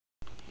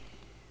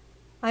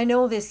I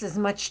know this is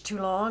much too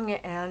long,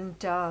 and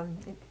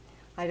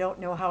I don't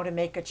know how to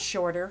make it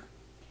shorter.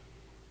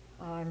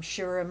 I'm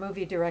sure a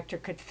movie director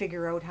could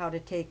figure out how to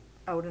take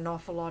out an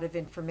awful lot of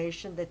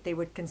information that they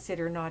would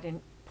consider not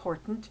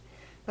important,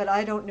 but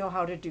I don't know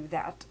how to do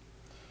that.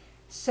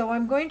 So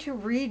I'm going to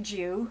read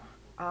you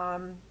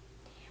um,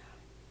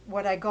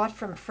 what I got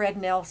from Fred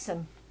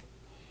Nelson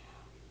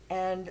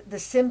and the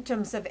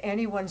symptoms of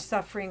anyone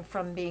suffering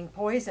from being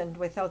poisoned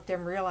without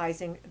them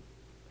realizing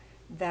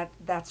that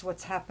that's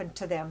what's happened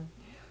to them.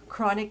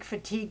 Chronic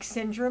fatigue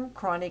syndrome,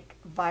 chronic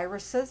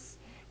viruses,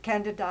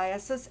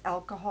 candidiasis,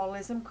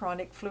 alcoholism,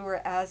 chronic flu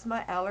or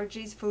asthma,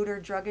 allergies, food or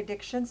drug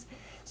addictions,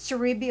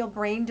 cerebral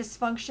brain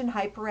dysfunction,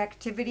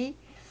 hyperactivity,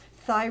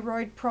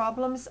 thyroid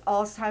problems,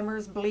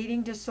 Alzheimer's,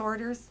 bleeding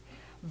disorders,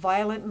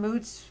 violent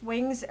mood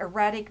swings,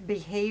 erratic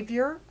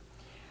behavior,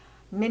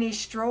 mini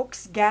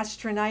strokes,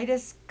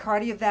 gastritis,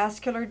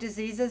 cardiovascular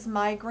diseases,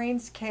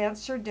 migraines,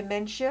 cancer,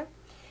 dementia,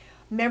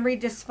 memory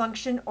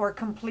dysfunction or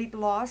complete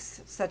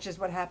loss, such as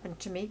what happened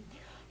to me,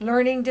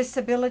 learning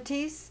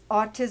disabilities,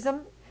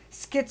 autism,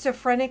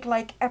 schizophrenic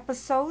like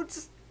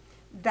episodes,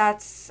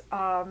 that's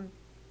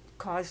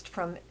caused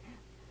from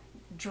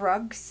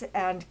drugs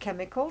and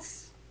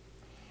chemicals.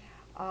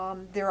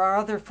 There are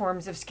other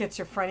forms of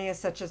schizophrenia,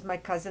 such as my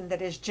cousin,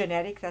 that is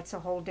genetic. That's a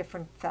whole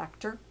different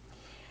factor.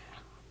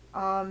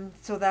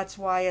 So that's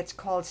why it's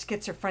called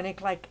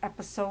schizophrenic like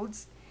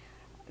episodes.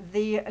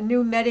 The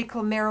new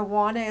medical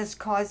marijuana is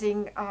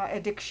causing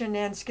addiction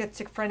and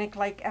schizophrenic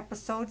like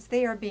episodes.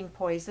 They are being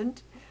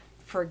poisoned,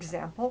 for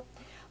example.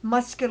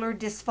 Muscular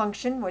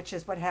dysfunction, which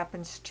is what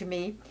happens to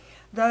me.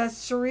 The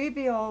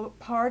cerebral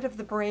part of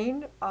the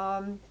brain,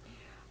 at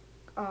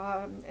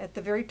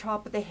the very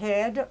top of the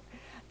head,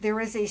 there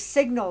is a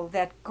signal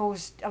that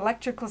goes,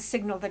 electrical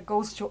signal that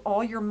goes to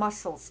all your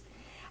muscles.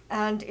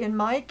 And in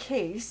my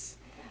case,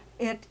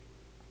 it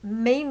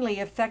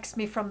mainly affects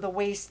me from the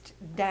waist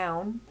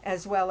down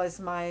as well as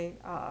my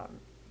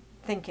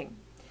thinking.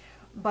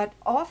 But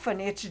often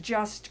it's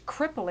just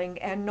crippling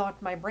and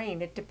not my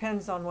brain. It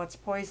depends on what's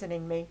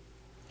poisoning me.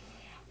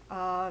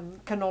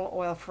 Canola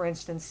oil, for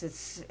instance,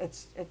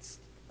 it's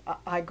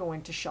I go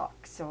into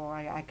shock, so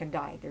I can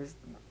die.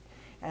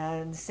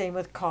 And same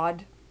with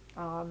cod,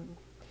 um,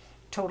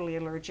 totally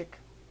allergic.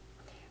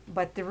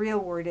 But the real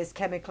word is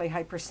chemically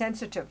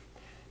hypersensitive.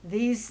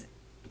 These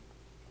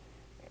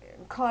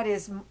cod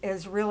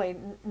is really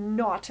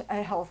not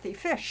a healthy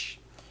fish.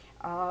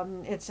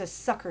 It's a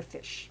sucker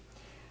fish.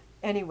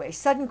 Anyway,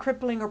 sudden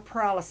crippling or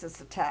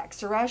paralysis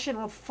attacks,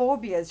 irrational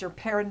phobias or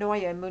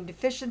paranoia, immune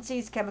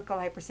deficiencies, chemical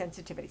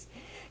hypersensitivities.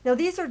 Now,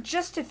 these are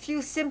just a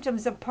few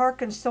symptoms of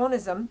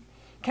Parkinsonism,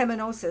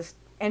 cheminosis,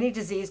 any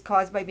disease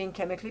caused by being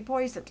chemically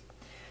poisoned.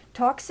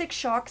 Toxic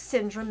shock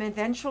syndrome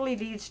eventually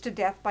leads to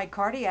death by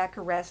cardiac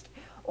arrest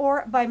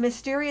or by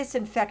mysterious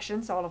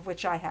infections, all of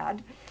which I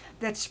had,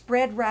 that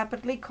spread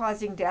rapidly,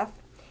 causing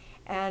death,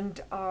 and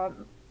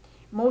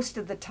most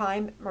of the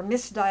time are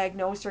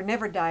misdiagnosed or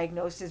never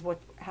diagnosed, is what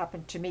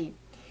happened to me.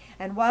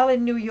 And while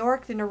in New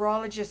York, the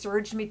neurologist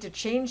urged me to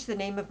change the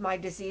name of my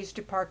disease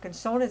to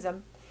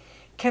Parkinsonism.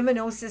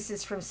 Cheminosis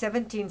is from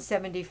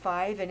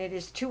 1775, and it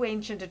is too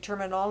ancient a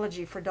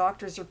terminology for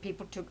doctors or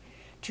people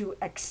to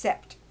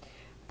accept.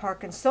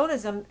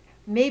 Parkinsonism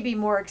may be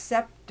more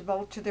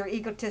acceptable to their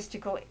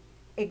egotistical,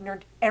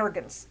 ignorant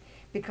arrogance,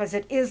 because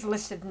it is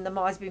listed in the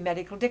Mosby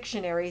medical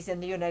dictionaries in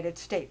the United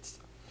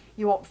States.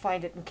 You won't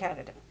find it in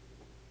Canada.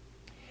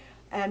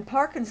 And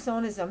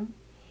Parkinsonism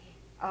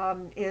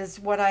is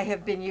what I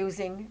have been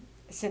using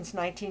since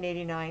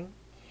 1989.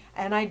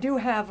 And I do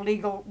have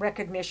legal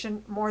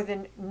recognition. More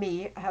than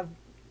me have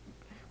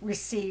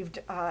received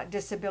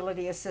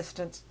disability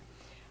assistance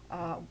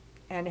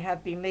and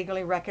have been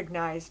legally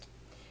recognized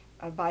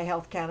by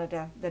Health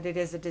Canada that it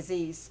is a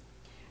disease.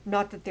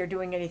 Not that they're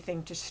doing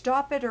anything to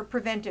stop it or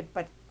prevent it,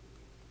 but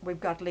we've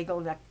got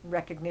legal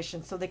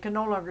recognition, so they can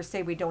no longer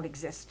say we don't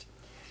exist.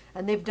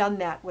 And they've done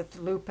that with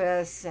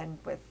lupus and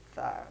with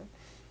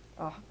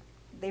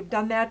they've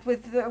done that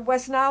with the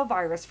West Nile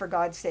virus, for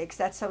God's sakes.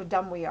 That's how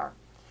dumb we are.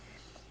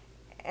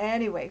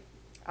 Anyway,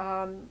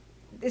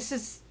 this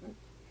is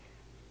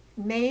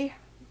May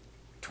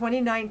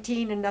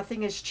 2019 and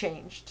nothing has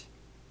changed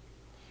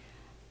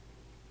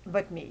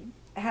but me.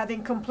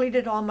 Having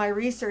completed all my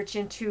research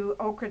into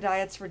OKRA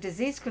diets for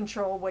disease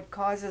control, what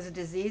causes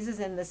diseases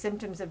and the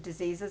symptoms of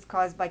diseases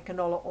caused by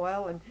canola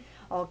oil and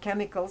all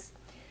chemicals,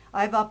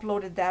 I've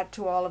uploaded that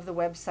to all of the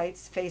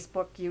websites,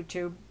 Facebook,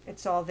 YouTube,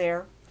 it's all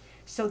there,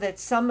 so that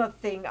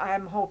something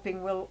I'm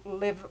hoping will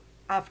live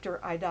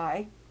after I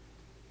die.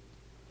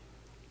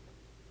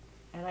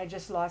 And I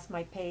just lost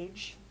my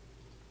page.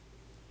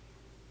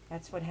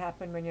 That's what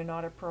happened when you're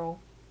not a pro.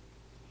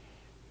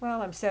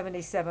 Well, I'm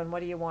 77. What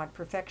do you want?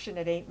 Perfection?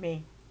 It ain't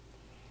me.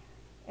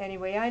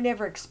 Anyway, I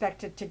never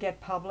expected to get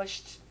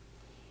published.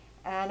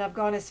 And I've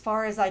gone as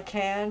far as I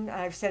can.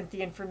 I've sent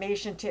the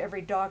information to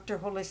every doctor,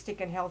 holistic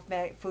and health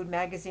food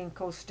magazine,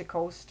 coast to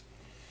coast.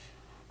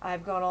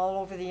 I've gone all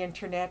over the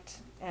internet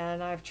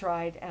and I've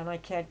tried, and I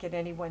can't get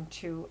anyone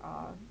to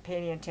pay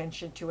any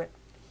attention to it.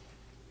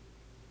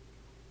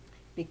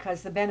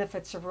 because the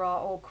benefits of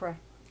raw okra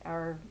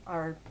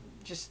are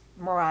just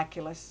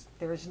miraculous.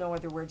 There is no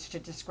other words to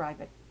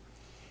describe it.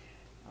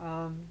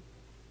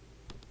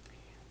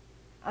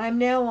 I'm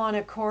now on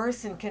a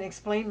course and can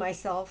explain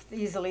myself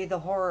easily the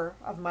horror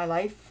of my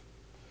life.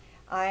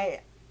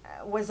 I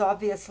was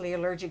obviously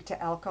allergic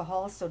to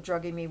alcohol, so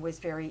drugging me was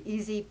very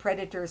easy.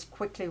 Predators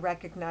quickly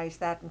recognized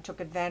that and took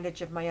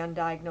advantage of my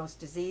undiagnosed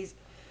disease,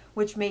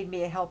 which made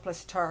me a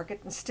helpless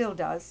target and still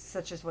does,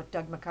 such as what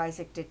Doug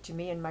McIsaac did to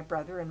me and my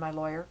brother and my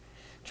lawyer,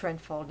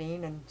 Trent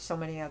Faldine, and so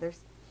many others.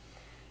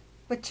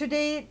 But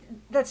today,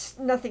 that's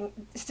nothing,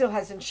 still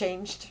hasn't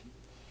changed.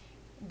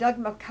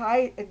 Dan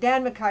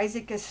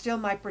McIsaac is still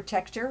my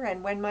protector,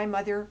 and when my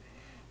mother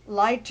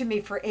lied to me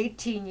for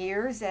 18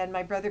 years and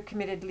my brother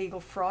committed legal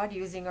fraud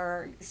using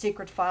our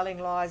secret filing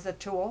law as a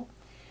tool,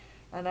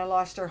 and I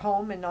lost our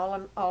home and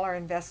all our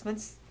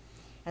investments,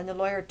 and the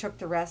lawyer took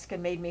the risk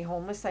and made me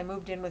homeless. I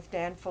moved in with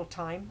Dan full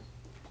time.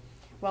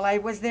 Well, I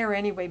was there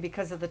anyway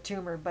because of the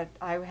tumor, but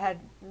I had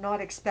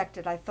not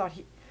expected. I thought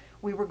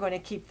we were going to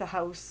keep the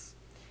house.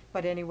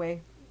 But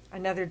anyway,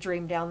 another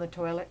dream down the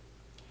toilet.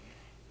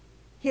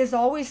 He has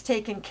always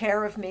taken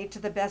care of me to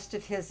the best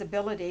of his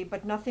ability,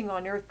 but nothing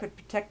on earth could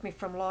protect me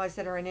from laws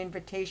that are an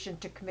invitation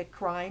to commit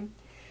crime,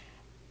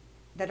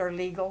 that are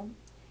legal,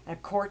 a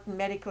court and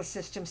medical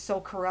system so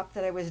corrupt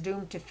that I was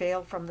doomed to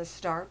fail from the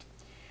start.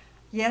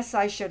 Yes,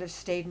 I should have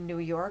stayed in New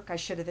York. I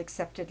should have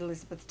accepted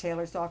Elizabeth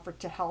Taylor's offer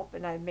to help,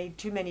 and I made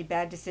too many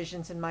bad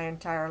decisions in my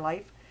entire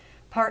life,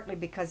 partly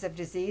because of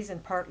disease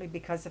and partly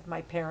because of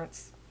my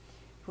parents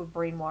who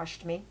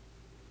brainwashed me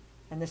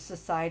and the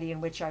society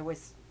in which I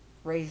was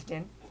raised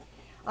in.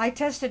 I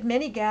tested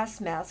many gas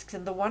masks,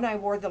 and the one I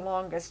wore the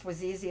longest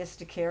was easiest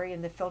to carry,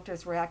 and the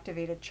filters were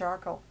activated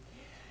charcoal.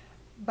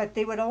 But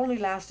they would only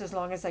last as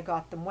long as I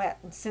got them wet,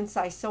 and since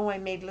I sew, I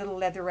made little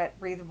leatherette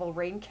breathable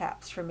rain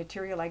caps from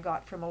material I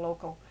got from a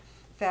local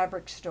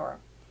fabric store.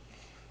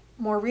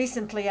 More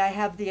recently, I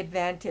have the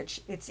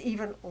advantage. It's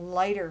even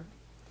lighter,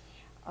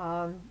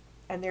 and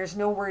there's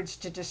no words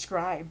to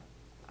describe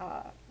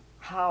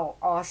how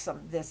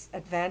awesome this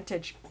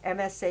Advantage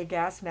MSA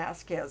gas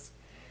mask is.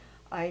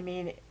 I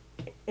mean,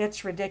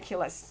 it's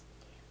ridiculous.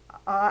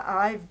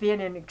 I've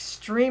been in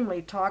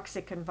extremely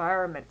toxic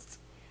environments,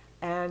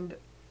 and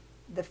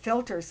the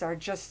filters are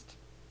just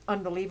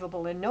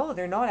unbelievable. And no,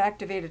 they're not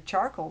activated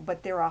charcoal,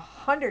 but they're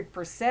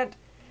 100%.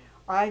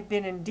 I've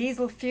been in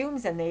diesel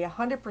fumes, and they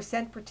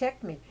 100%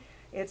 protect me.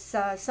 It's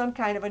some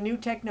kind of a new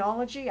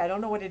technology. I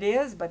don't know what it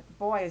is, but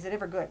boy, is it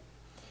ever good.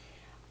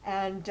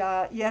 And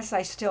yes,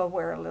 I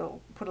still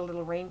put a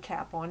little rain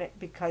cap on it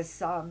because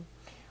I'm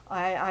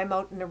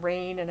out in the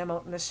rain and I'm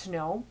out in the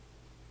snow,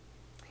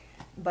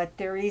 but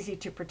they're easy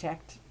to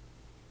protect.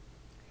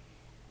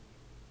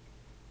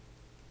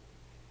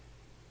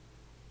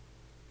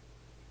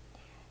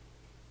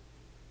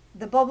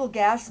 The bubble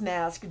gas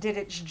mask did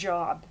its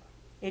job.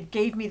 It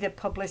gave me the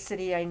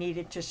publicity I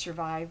needed to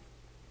survive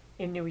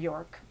in New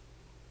York.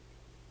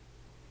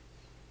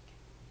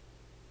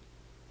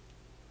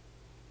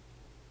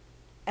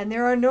 And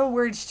there are no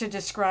words to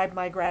describe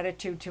my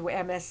gratitude to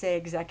MSA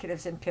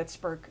executives in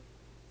Pittsburgh.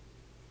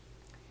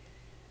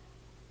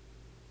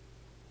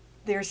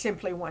 They're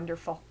simply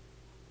wonderful.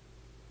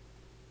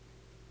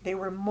 They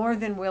were more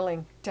than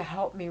willing to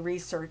help me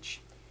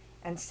research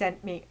and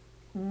sent me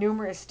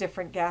numerous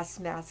different gas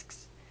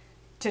masks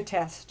to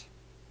test.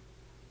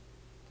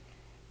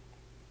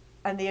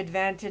 And the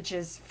Advantage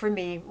is, for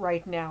me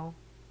right now,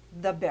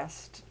 the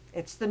best.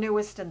 It's the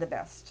newest and the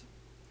best.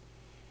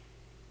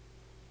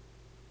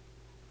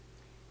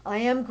 I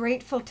am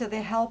grateful to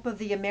the help of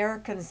the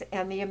Americans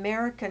and the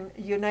American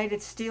United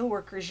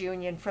Steelworkers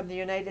Union from the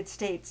United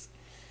States,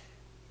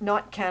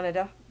 not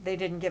Canada. They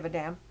didn't give a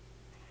damn.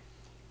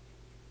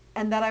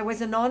 And that I was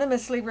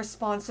anonymously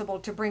responsible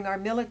to bring our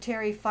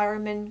military,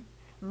 firemen,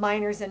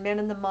 miners, and men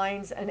in the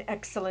mines an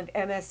excellent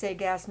MSA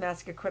gas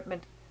mask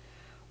equipment,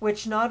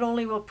 which not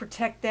only will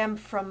protect them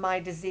from my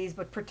disease,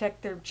 but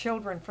protect their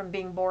children from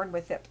being born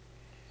with it.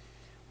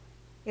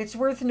 It's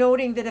worth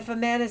noting that if a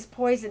man is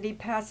poisoned, he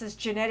passes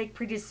genetic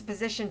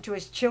predisposition to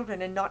his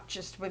children and not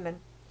just women.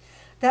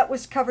 That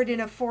was covered in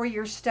a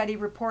 4-year study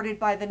reported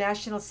by the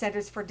National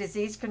Centers for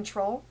Disease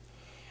Control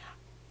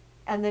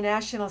and the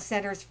National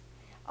Centers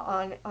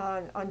on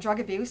Drug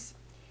Abuse.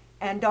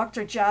 And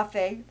Dr.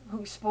 Jaffe,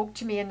 who spoke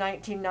to me in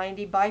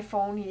 1990 by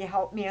phone, he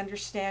helped me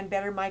understand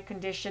better my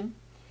condition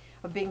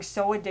of being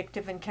so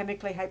addictive and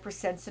chemically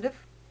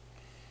hypersensitive.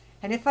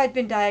 And if I'd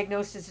been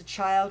diagnosed as a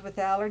child with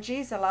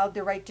allergies, allowed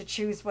the right to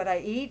choose what I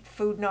eat,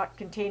 food not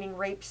containing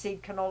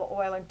rapeseed, canola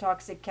oil, and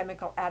toxic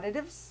chemical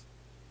additives,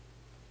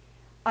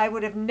 I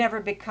would have never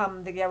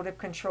become the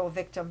out-of-control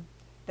victim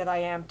that I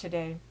am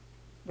today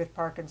with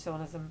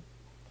Parkinsonism.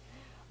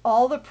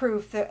 All the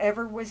proof that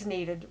ever was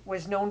needed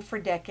was known for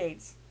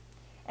decades,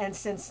 and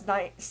since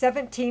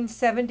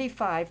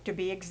 1775 to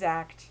be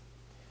exact.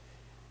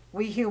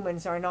 We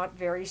humans are not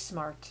very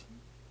smart.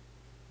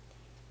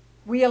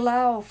 We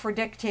allow for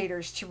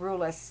dictators to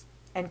rule us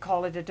and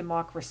call it a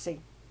democracy.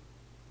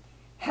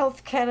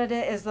 Health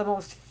Canada is the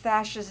most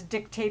fascist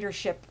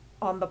dictatorship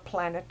on the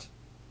planet.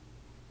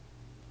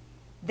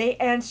 They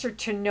answer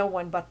to no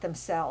one but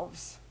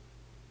themselves.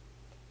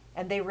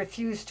 And they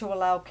refuse to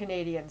allow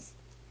Canadians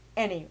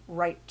any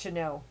right to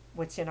know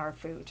what's in our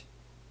food.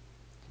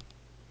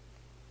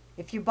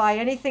 If you buy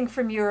anything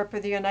from Europe or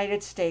the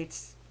United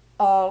States,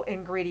 all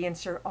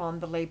ingredients are on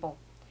the label.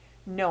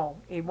 No,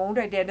 it won't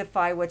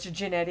identify what's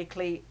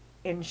genetically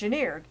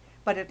engineered,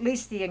 but at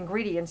least the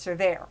ingredients are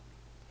there.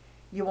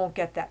 You won't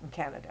get that in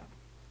Canada.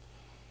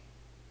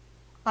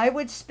 I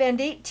would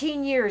spend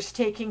 18 years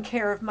taking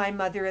care of my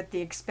mother at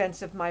the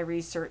expense of my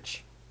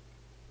research.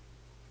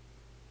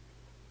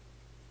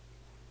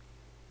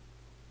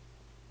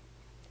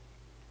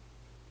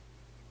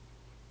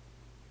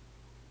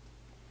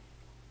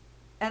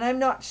 And I'm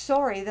not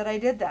sorry that I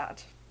did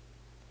that.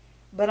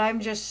 But I'm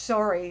just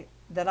sorry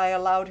that I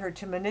allowed her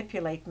to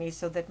manipulate me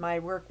so that my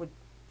work would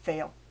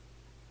fail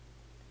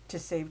to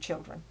save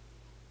children.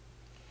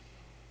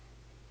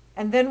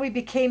 And then we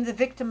became the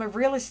victim of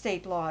real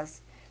estate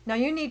laws. Now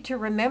you need to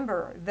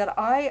remember that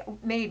I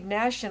made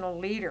national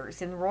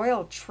leaders in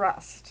Royal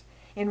Trust,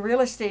 in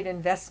real estate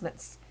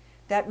investments.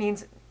 That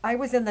means I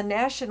was in the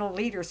national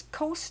leaders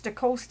coast to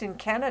coast in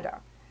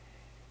Canada.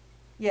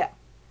 Yeah,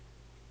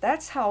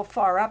 that's how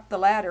far up the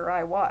ladder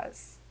I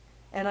was.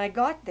 And I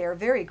got there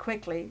very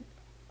quickly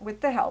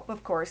with the help,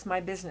 of course, my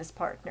business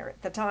partner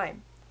at the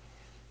time.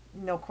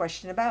 No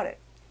question about it.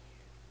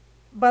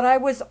 But I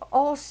was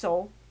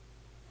also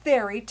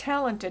very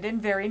talented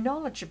and very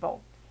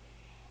knowledgeable.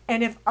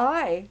 And if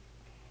I,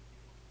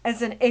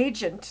 as an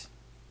agent,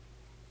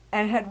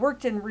 and had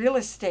worked in real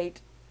estate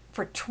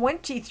for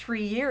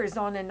 23 years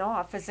on and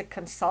off as a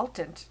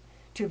consultant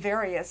to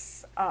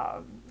various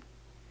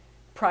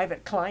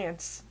private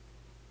clients,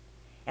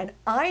 and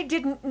I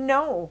didn't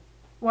know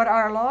what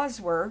our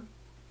laws were,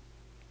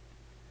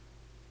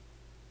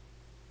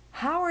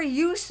 how are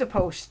you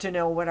supposed to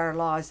know what our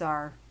laws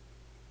are?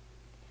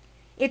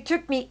 It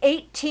took me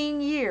 18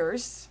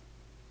 years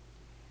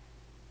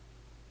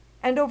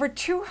and over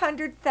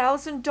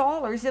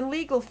 $200,000 in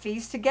legal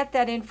fees to get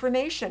that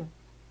information.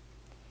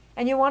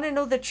 And you want to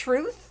know the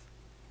truth?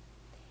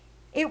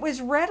 It was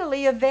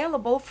readily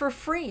available for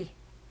free.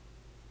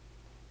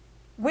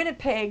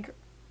 Winnipeg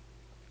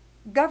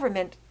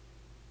government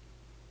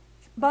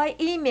by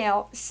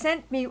email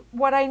sent me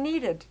what I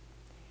needed.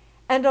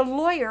 And a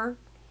lawyer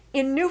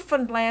in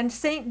Newfoundland,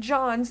 St.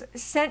 John's,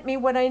 sent me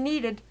what I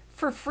needed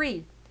for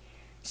free.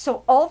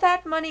 So all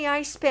that money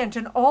I spent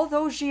in all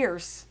those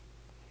years,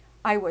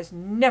 I was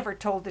never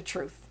told the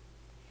truth.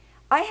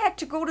 I had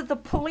to go to the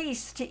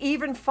police to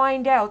even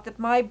find out that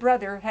my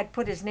brother had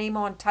put his name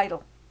on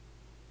title.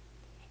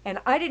 And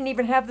I didn't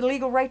even have the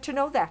legal right to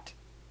know that.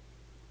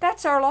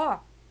 That's our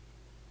law.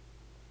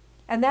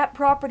 And that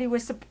property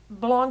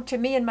belonged to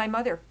me and my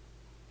mother,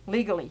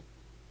 legally.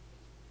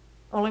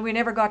 Only we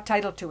never got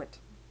title to it,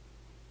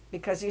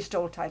 because he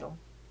stole title.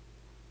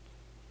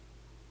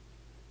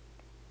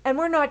 And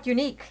we're not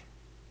unique.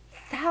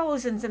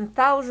 Thousands and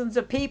thousands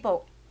of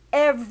people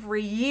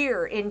every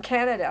year in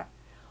Canada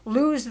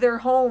lose their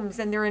homes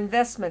and their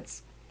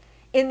investments,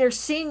 in their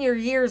senior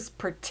years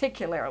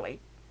particularly,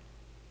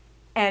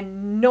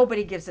 and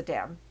nobody gives a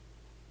damn.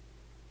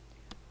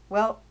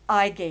 Well,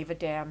 I gave a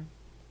damn.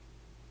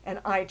 And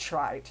I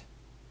tried,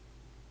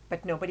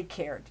 but nobody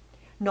cared.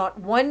 Not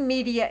one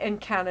media in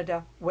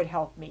Canada would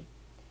help me.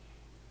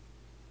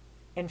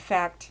 In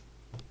fact,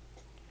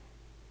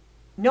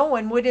 no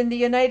one would in the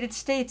United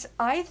States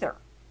either.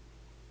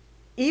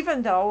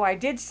 Even though I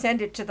did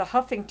send it to the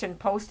Huffington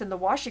Post and the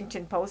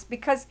Washington Post,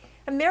 because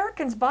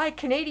Americans buy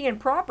Canadian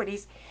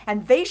properties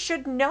and they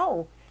should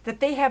know that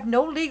they have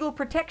no legal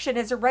protection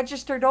as a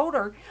registered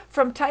owner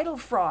from title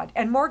fraud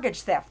and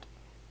mortgage theft.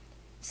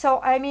 So,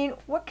 I mean,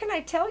 what can I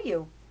tell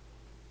you?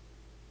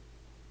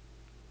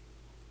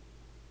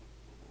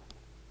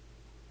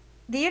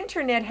 The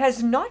internet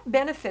has not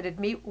benefited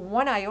me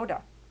one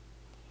iota.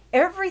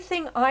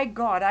 Everything I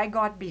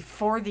got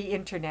before the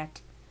internet.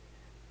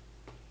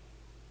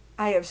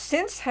 I have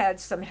since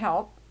had some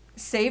help,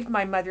 saved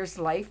my mother's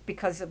life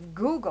because of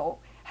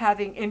Google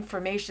having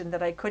information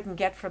that I couldn't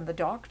get from the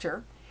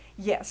doctor.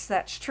 Yes,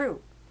 that's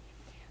true.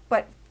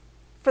 But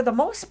for the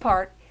most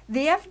part,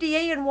 the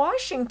FDA in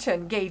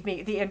Washington gave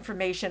me the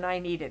information I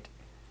needed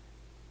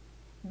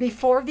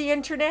before the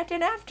internet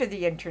and after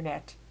the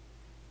internet.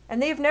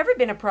 And they've never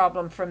been a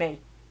problem for me.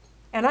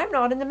 And I'm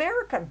not an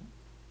American.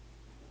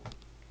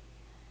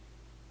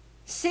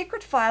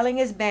 Secret filing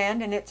is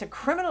banned, and it's a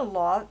criminal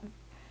law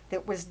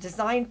that was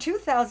designed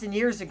 2,000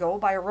 years ago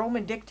by a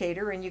Roman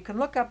dictator. And you can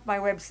look up my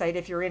website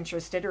if you're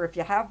interested, or if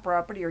you have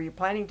property or you're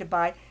planning to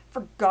buy.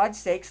 For God's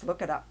sakes,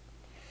 look it up.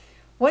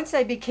 Once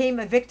I became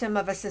a victim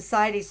of a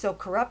society so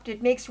corrupt,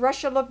 it makes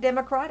Russia look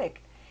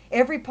democratic.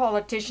 Every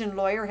politician,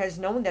 lawyer has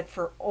known that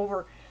for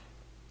over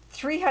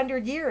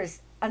 300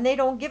 years, and they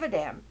don't give a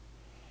damn.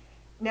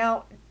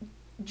 Now,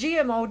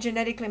 GMO,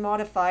 genetically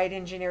modified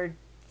engineered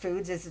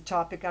foods, is a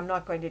topic I'm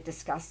not going to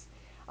discuss.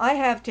 I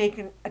have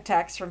taken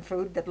attacks from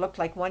food that looked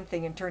like one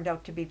thing and turned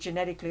out to be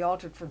genetically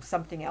altered from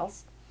something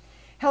else.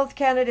 Health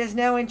Canada is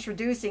now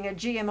introducing a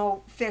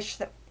GMO fish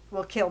that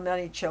will kill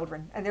many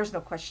children, and there's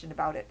no question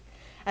about it.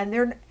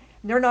 And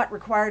they're not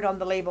required on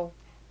the label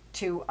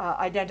to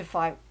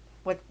identify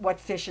what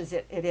fish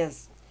it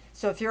is.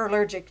 So if you're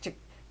allergic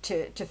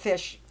to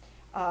fish,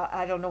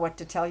 I don't know what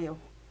to tell you.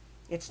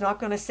 It's not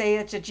going to say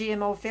it's a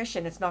GMO fish,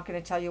 and it's not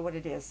going to tell you what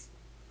it is.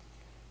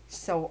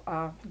 So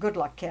good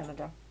luck,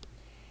 Canada.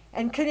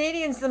 And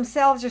Canadians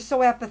themselves are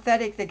so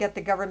apathetic they get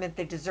the government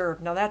they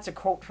deserve. Now that's a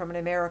quote from an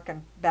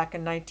American back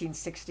in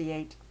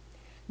 1968.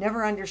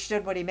 Never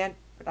understood what he meant,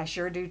 but I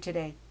sure do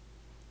today.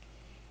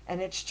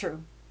 And it's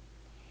true.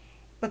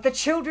 But the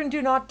children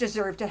do not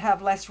deserve to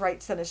have less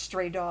rights than a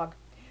stray dog.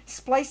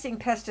 Splicing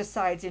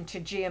pesticides into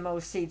GMO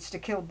seeds to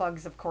kill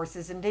bugs, of course,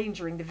 is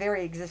endangering the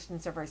very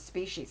existence of our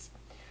species.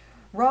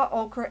 Raw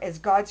okra is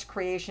God's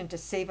creation to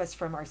save us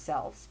from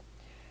ourselves.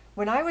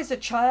 When I was a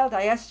child,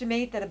 I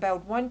estimate that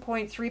about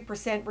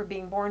 1.3% were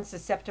being born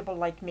susceptible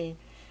like me.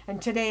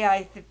 And today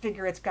I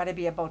figure it's got to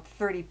be about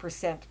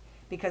 30%,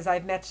 because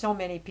I've met so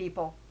many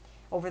people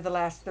over the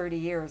last 30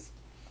 years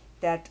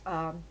that,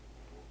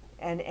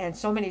 and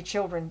so many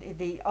children,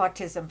 the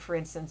autism, for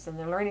instance, and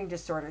the learning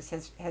disorders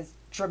has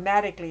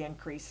dramatically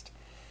increased.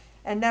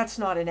 And that's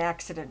not an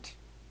accident.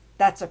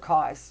 That's a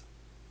cause.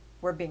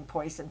 We're being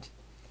poisoned.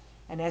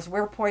 And as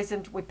we're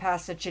poisoned, we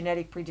pass a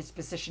genetic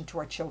predisposition to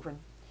our children.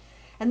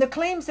 And the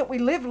claims that we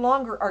live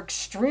longer are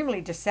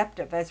extremely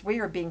deceptive, as we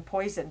are being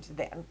poisoned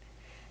then.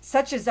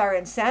 Such is our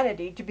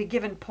insanity to be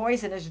given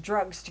poisonous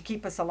drugs to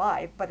keep us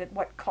alive, but at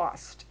what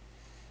cost?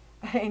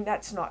 I mean,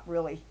 that's not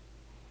really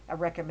a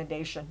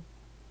recommendation.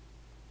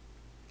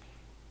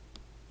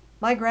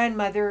 My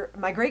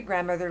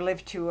great-grandmother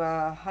lived to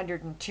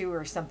 102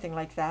 or something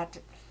like that.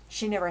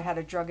 She never had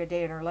a drug a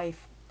day in her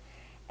life.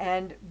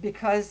 And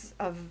because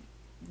of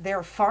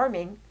their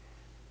farming,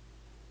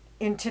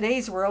 in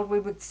today's world, we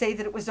would say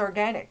that it was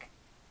organic.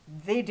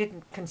 They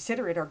didn't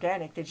consider it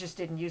organic. They just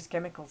didn't use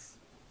chemicals.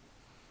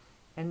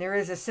 And there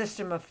is a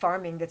system of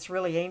farming that's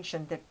really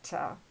ancient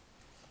that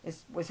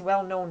was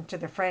well known to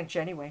the French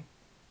anyway,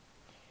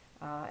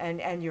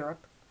 and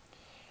Europe.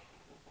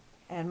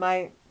 And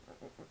my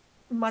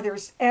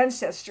mother's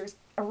ancestors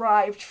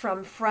arrived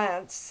from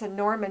France and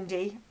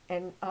Normandy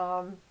in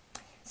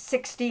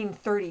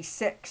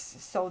 1636.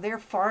 So their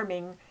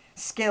farming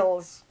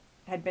skills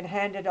had been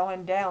handed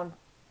on down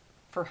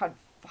for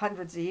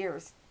hundreds of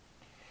years.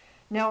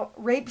 Now,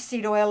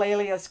 rapeseed oil,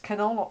 alias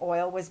canola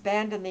oil, was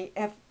banned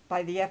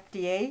by the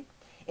FDA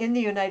in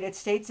the United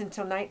States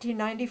until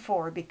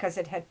 1994 because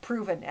it had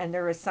proven, and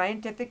there is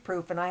scientific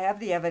proof, and I have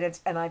the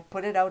evidence, and I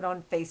put it out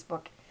on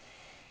Facebook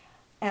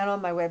and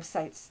on my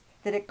websites,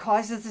 that it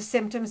causes the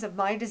symptoms of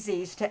my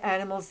disease to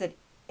animals that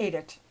ate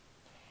it.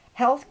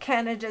 Health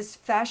Canada's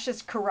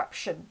fascist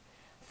corruption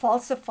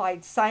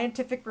falsified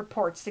scientific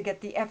reports to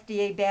get the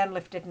FDA ban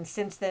lifted, and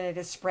since then it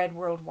has spread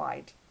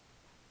worldwide.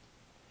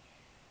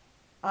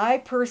 I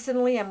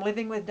personally am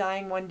living with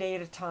dying one day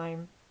at a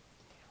time.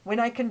 When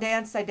I can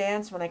dance, I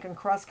dance. When I can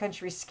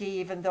cross-country ski,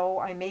 even though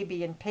I may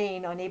be in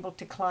pain, unable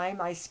to climb,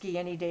 I ski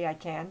any day I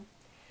can.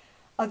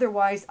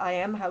 Otherwise, I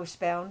am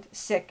housebound,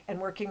 sick,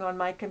 and working on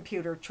my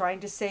computer, trying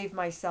to save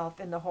myself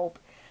in the hope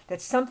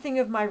that something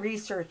of my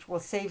research will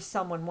save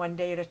someone one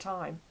day at a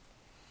time.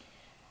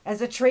 As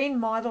a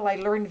trained model, I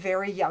learned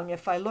very young,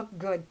 if I look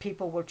good,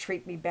 people will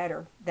treat me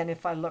better than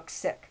if I look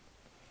sick.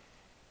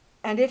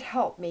 And it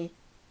helped me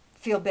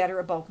feel better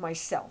about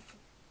myself.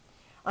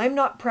 I'm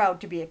not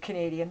proud to be a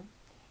Canadian.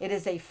 It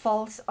is a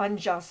false,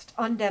 unjust,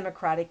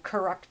 undemocratic,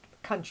 corrupt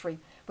country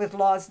with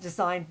laws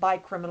designed by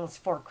criminals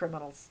for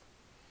criminals.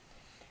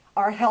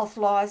 Our health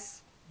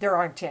laws, there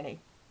aren't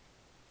any.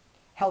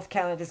 Health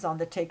Canada's on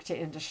the take to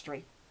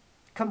industry.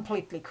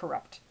 Completely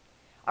corrupt.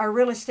 Our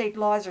real estate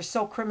laws are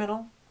so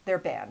criminal, they're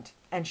banned,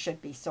 and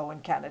should be so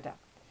in Canada.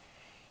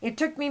 It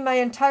took me my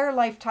entire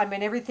lifetime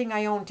and everything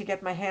I own to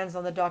get my hands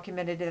on the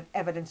documented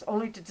evidence,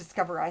 only to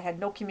discover I had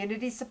no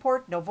community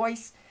support, no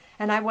voice,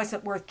 and I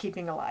wasn't worth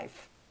keeping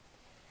alive.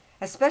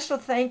 A special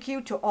thank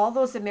you to all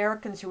those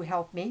Americans who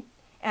helped me,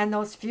 and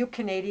those few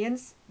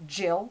Canadians,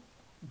 Jill,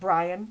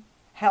 Brian,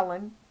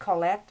 Helen,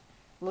 Colette,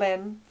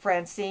 Lynn,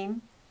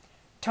 Francine,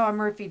 Tom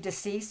Murphy,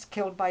 deceased,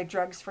 killed by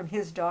drugs from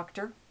his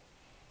doctor,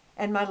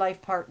 and my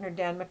life partner,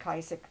 Dan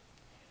McIsaac,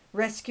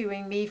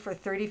 rescuing me for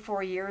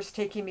 34 years,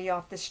 taking me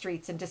off the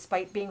streets, and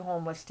despite being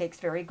homeless, takes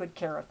very good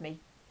care of me.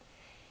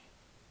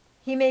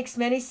 He makes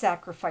many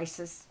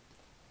sacrifices,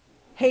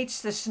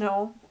 hates the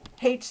snow,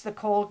 hates the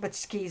cold, but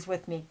skis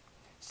with me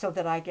so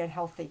that I get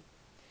healthy.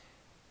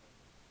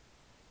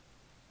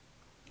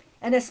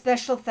 And a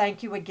special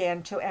thank you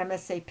again to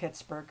MSA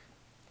Pittsburgh,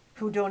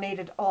 who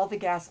donated all the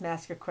gas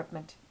mask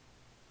equipment.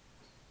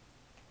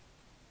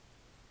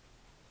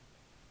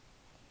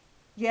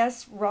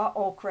 Yes, raw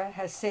okra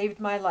has saved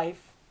my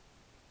life,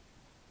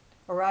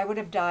 or I would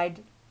have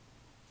died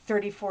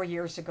 34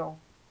 years ago.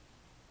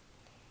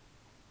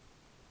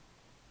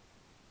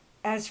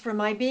 As for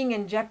my being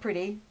in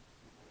jeopardy,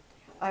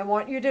 I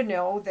want you to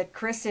know that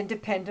Chris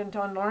Independent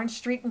on Lawrence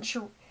Street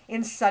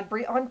in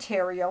Sudbury,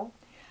 Ontario,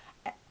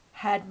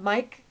 had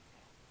Mike,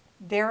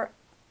 their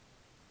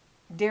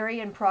dairy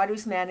and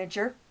produce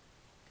manager,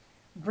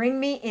 bring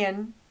me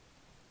in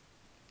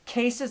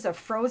cases of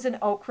frozen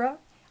okra.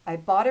 I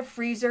bought a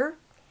freezer.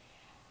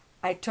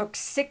 I took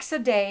 6 a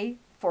day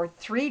for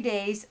 3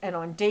 days, and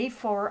on day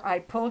 4, I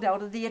pulled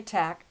out of the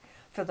attack.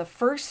 For the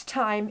first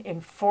time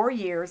in 4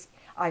 years,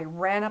 I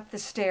ran up the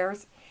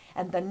stairs,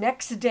 and the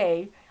next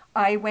day,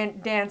 I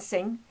went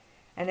dancing,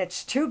 and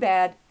it's too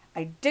bad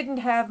I didn't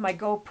have my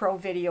GoPro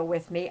video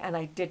with me, and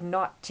I did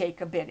not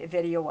take a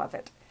video of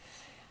it.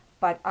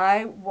 But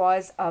I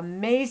was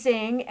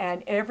amazing,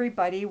 and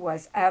everybody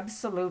was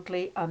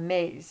absolutely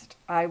amazed.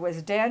 I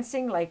was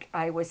dancing like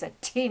I was a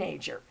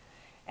teenager,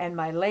 and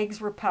my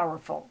legs were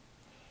powerful.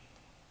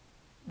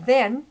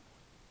 Then,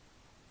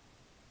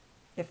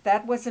 if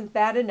that wasn't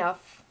bad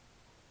enough,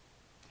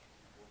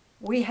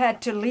 we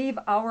had to leave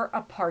our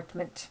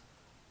apartment.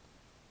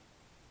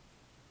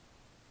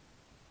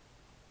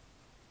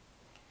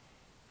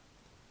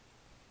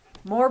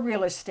 More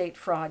real estate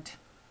fraud.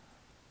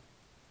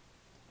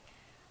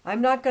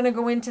 I'm not going to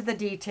go into the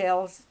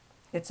details.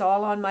 It's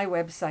all on my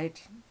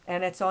website,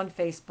 and it's on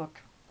Facebook.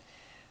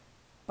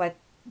 But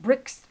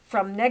bricks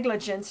from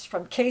negligence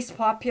from Case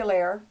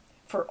Populaire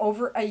for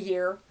over a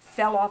year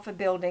fell off a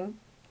building.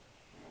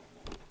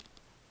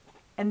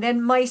 And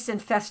then mice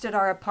infested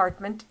our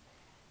apartment,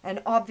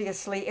 and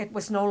obviously it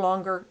was no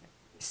longer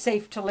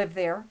safe to live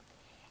there.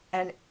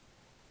 And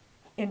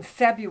in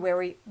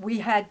February, we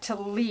had to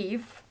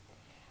leave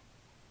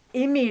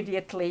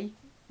immediately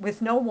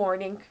with no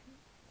warning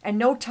and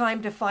no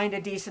time to find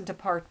a decent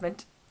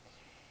apartment.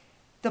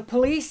 The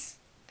police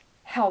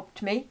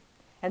helped me,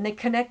 and they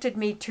connected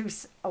me to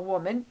a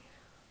woman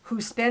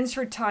who spends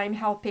her time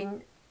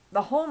helping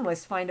the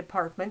homeless find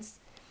apartments.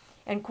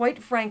 And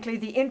quite frankly,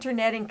 the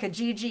internet and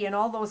Kijiji and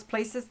all those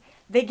places,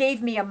 they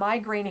gave me a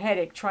migraine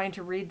headache trying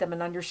to read them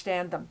and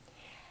understand them.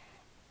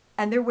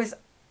 And there was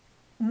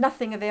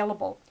nothing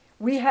available.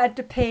 We had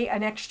to pay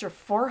an extra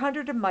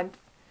 $400 a month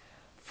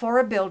for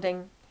a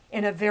building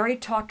in a very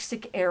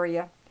toxic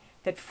area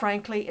that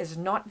frankly is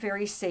not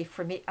very safe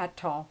for me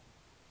at all.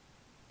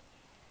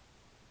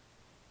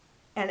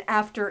 And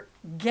after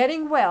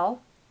getting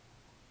well,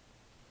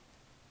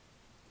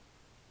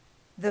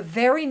 the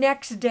very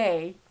next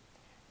day,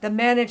 the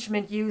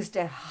management used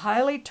a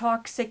highly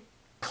toxic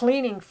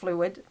cleaning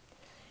fluid.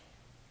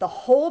 The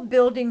whole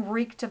building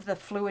reeked of the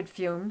fluid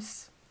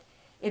fumes.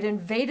 It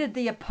invaded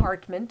the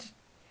apartment.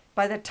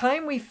 By the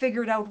time we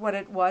figured out what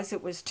it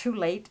was too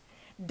late.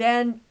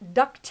 Dan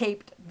duct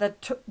taped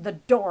the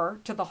door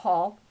to the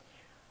hall.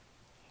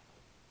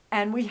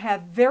 And we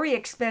have very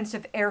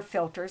expensive air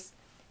filters,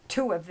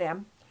 2 of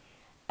them.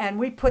 And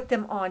we put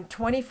them on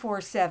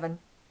 24/7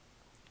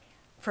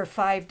 for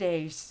 5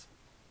 days.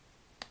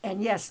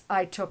 And yes,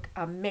 I took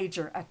a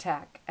major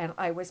attack, and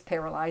I was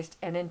paralyzed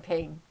and in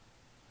pain.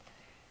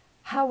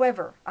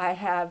 However, I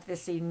have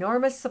this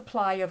enormous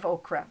supply of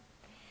okra,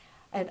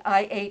 and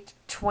I ate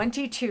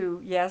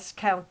 22, yes,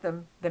 count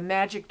them, the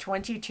magic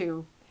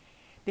 22,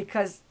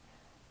 because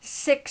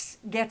 6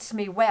 gets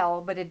me well,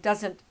 but it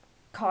doesn't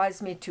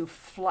cause me to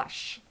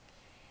flush.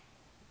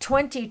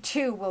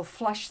 22 will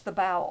flush the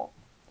bowel.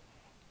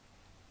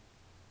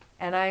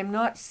 And I'm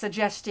not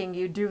suggesting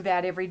you do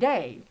that every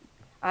day.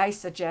 I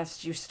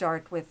suggest you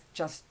start with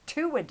just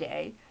 2 a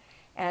day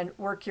and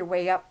work your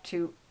way up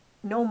to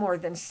no more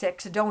than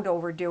 6. Don't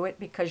overdo it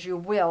because you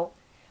will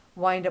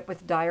wind up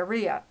with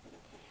diarrhea.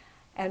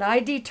 And I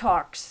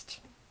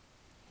detoxed,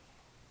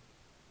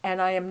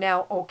 and I am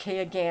now okay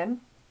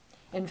again.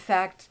 In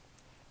fact,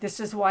 this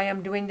is why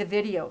I'm doing the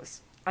videos.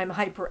 I'm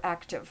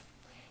hyperactive.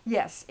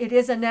 Yes, it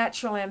is a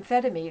natural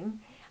amphetamine,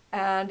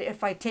 and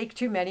if I take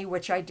too many,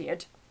 which I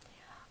did,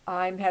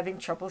 I'm having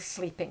trouble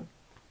sleeping.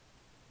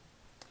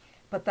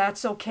 But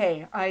that's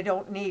okay. I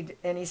don't need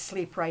any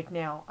sleep right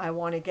now. I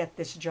want to get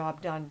this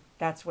job done.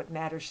 That's what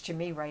matters to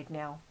me right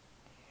now.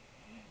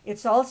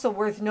 It's also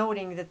worth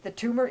noting that the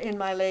tumor in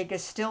my leg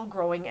is still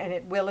growing, and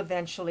it will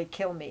eventually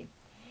kill me.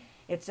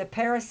 It's a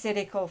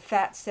parasitical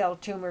fat cell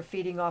tumor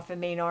feeding off a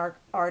main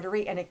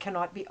artery, and it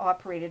cannot be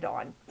operated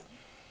on.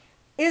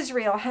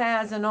 Israel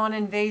has a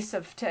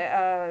non-invasive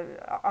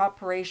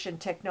operation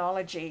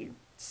technology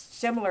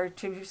similar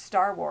to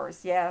Star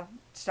Wars,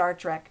 Star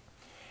Trek.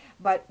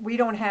 But we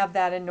don't have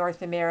that in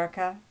North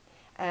America,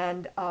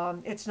 and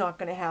it's not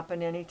going to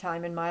happen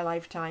anytime in my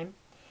lifetime.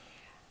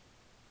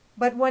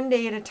 But one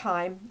day at a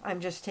time. I'm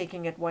just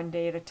taking it one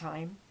day at a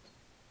time.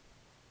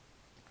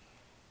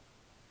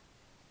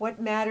 What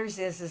matters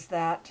is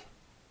that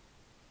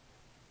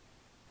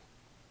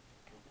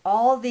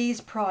all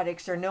these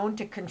products are known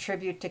to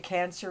contribute to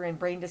cancer and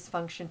brain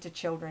dysfunction to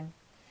children.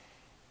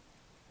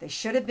 They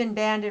should have been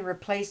banned and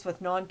replaced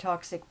with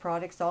non-toxic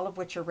products, all of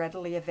which are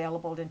readily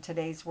available in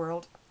today's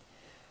world.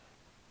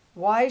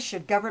 Why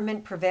should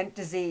government prevent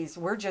disease?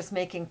 We're just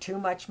making too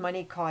much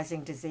money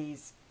causing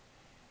disease.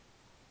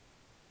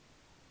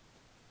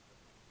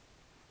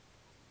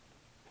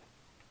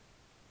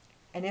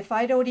 And if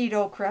I don't eat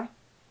okra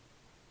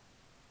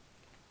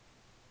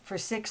for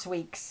 6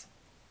 weeks,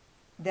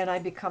 then I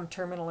become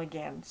terminal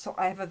again. So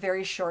I have a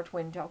very short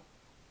window.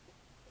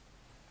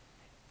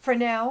 For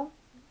now,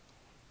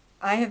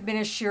 I have been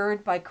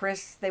assured by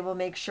Chris they will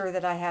make sure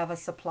that I have a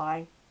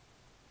supply.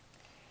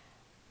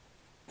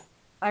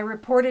 I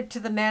reported to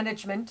the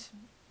management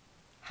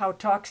how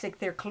toxic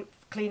their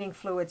cleaning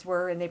fluids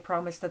were, and they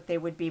promised that they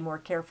would be more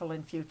careful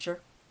in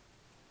future.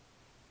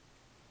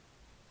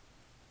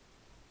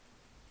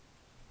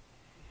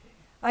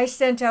 I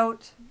sent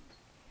out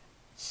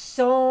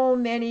so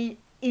many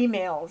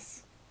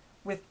emails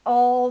with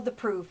all the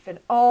proof and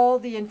all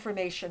the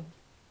information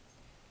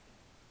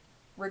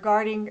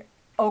regarding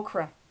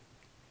OKRA,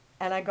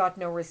 and I got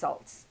no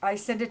results. I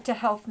sent it to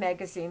health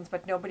magazines,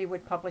 but nobody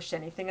would publish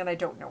anything, and I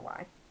don't know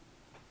why.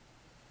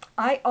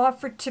 I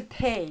offered to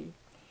pay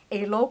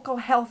a local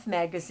health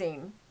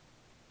magazine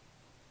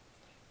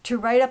to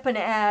write up an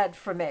ad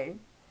for me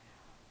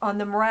on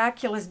the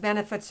miraculous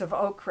benefits of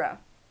OKRA,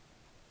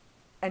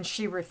 and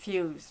she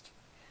refused.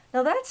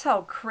 Now that's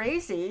how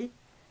crazy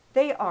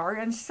they are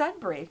in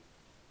Sudbury.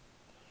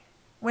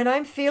 When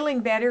I'm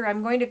feeling better,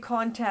 I'm going to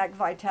contact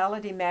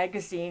Vitality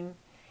Magazine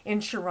in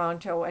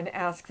Toronto and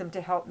ask them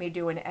to help me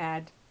do an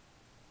ad,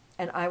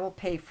 and I will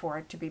pay for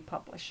it to be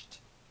published.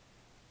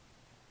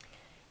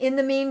 In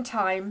the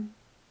meantime,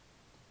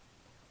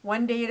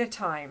 one day at a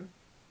time,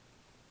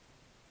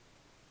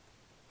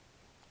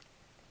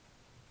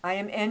 I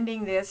am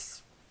ending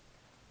this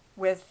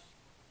with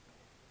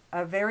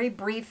a very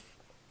brief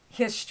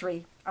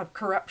history of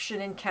corruption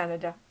in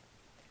Canada.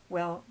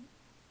 Well,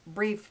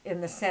 brief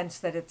in the sense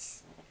that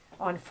it's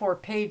on 4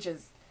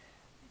 pages.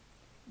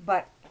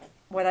 But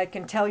what I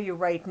can tell you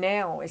right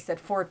now is that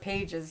 4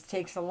 pages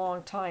takes a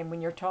long time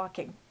when you're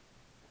talking.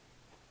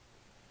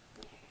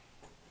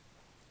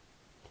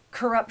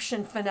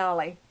 Corruption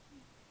finale.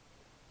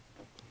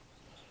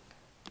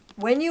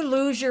 When you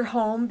lose your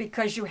home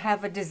because you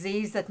have a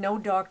disease that no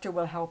doctor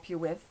will help you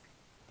with,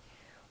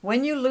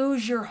 when you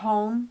lose your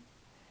home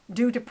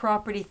due to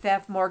property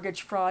theft,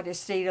 mortgage fraud,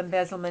 estate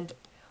embezzlement,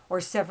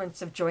 or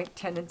severance of joint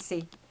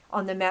tenancy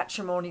on the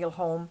matrimonial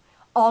home,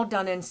 all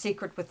done in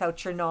secret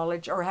without your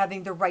knowledge or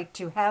having the right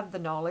to have the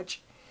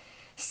knowledge,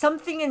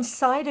 something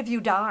inside of you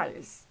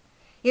dies.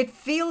 It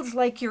feels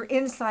like your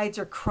insides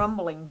are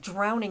crumbling,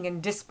 drowning in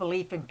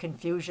disbelief and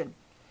confusion.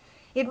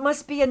 It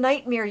must be a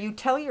nightmare, you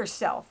tell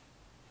yourself.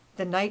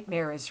 The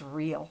nightmare is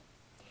real.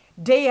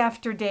 Day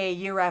after day,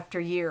 year after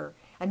year,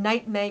 a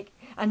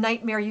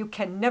nightmare you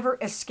can never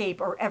escape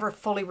or ever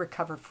fully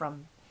recover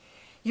from.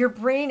 Your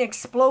brain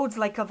explodes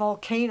like a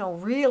volcano,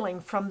 reeling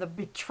from the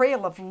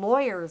betrayal of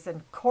lawyers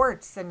and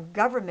courts and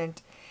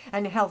government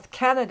and Health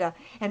Canada,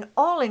 and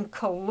all in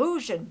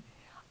collusion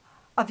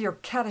of your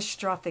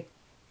catastrophic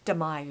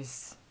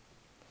demise.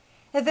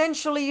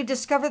 Eventually you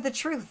discover the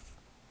truth.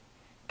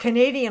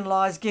 Canadian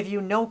laws give you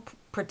no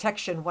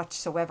protection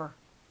whatsoever.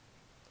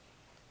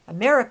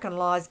 American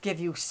laws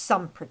give you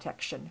some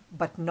protection,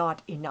 but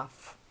not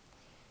enough.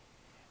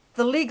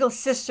 The legal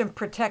system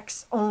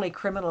protects only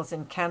criminals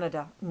in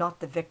Canada, not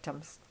the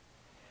victims.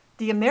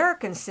 The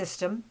American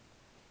system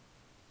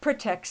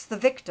protects the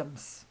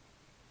victims,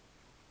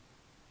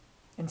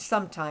 and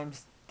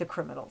sometimes the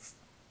criminals.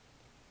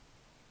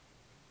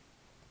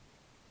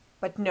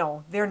 But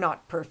no, they're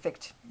not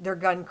perfect. They're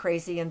gun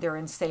crazy and they're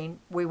insane.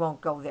 We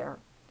won't go there.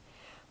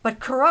 But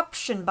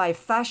corruption by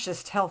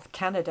fascist Health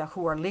Canada,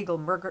 who are legal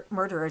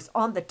murderers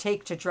on the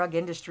take to drug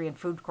industry and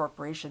food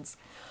corporations,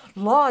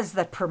 laws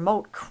that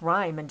promote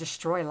crime and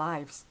destroy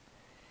lives.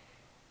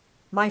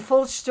 My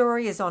full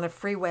story is on a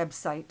free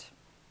website.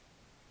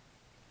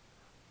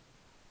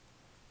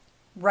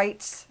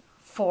 Rights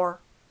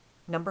for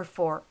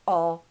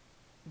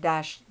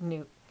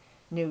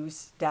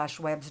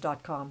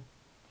all-news-webs.com.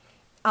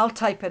 I'll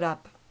type it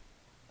up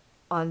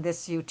on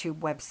this YouTube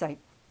website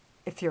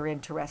if you're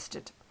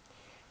interested.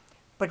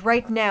 But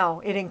right now,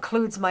 it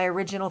includes my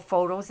original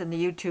photos and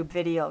the YouTube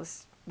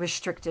videos,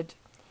 restricted.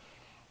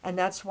 And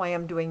that's why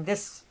I'm doing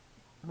this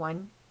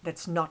one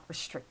that's not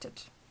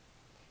restricted.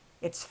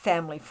 It's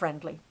family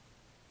friendly.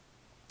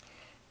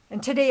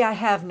 And today I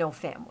have no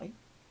family.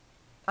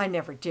 I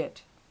never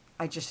did.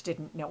 I just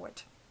didn't know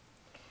it.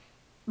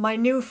 My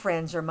new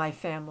friends are my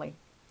family.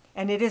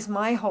 And it is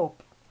my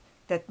hope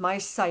that my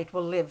site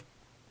will live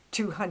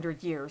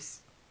 200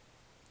 years.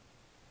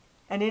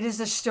 And it is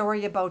a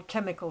story about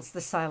chemicals,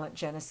 the silent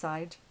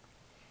genocide.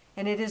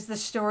 And it is the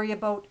story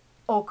about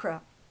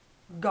OKRA,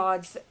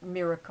 God's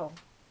miracle.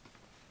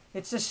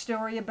 It's a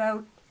story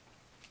about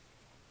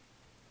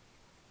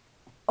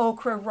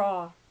OKRA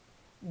Raw,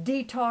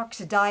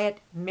 detox diet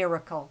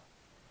miracle.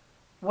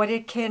 What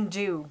it can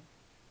do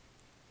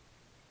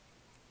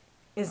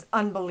is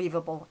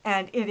unbelievable,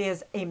 and it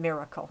is a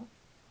miracle.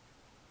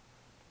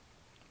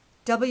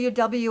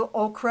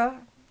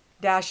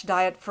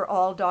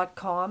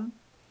 www.okra-dietforall.com.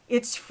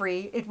 It's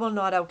free. It will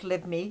not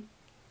outlive me.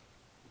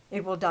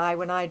 It will die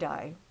when I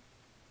die.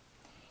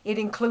 It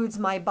includes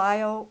my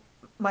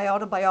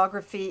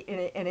autobiography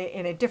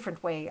in a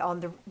different way,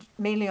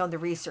 mainly on the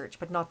research,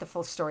 but not the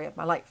full story of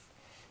my life,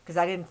 because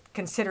I didn't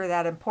consider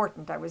that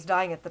important. I was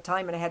dying at the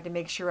time, and I had to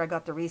make sure I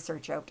got the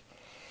research out.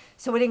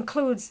 So it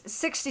includes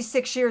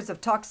 66 years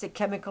of toxic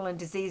chemical and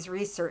disease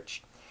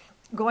research,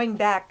 going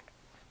back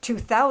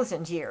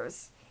 2,000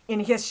 years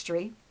in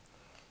history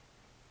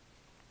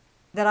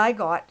that I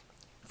got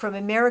from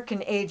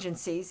American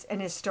agencies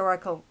and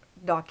historical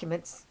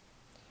documents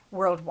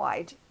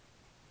worldwide.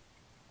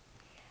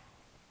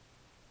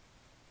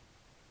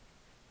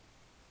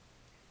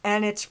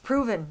 And it's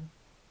proven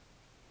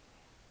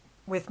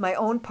with my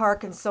own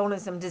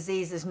Parkinsonism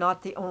disease is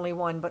not the only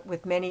one, but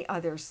with many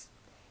others,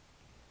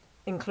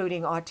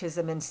 including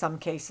autism in some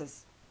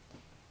cases.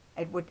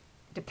 It would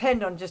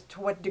depend on just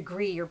to what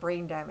degree your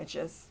brain damage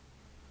is.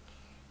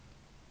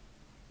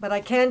 But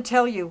I can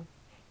tell you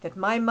that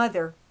my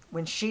mother,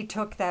 when she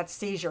took that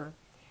seizure,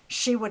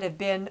 she would have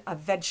been a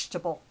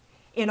vegetable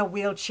in a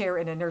wheelchair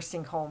in a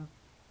nursing home.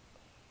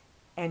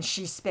 And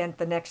she spent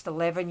the next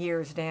 11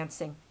 years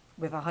dancing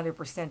with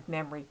 100%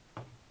 memory.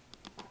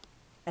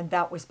 And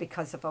that was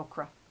because of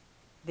OKRA,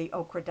 the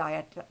OKRA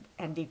diet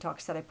and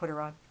detox that I put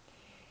her on.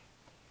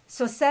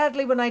 So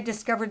sadly, when I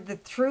discovered the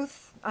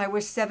truth, I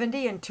was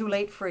 70 and too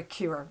late for a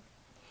cure.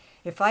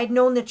 If I'd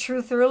known the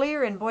truth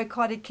earlier and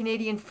boycotted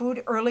Canadian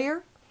food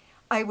earlier,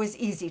 I was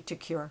easy to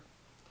cure.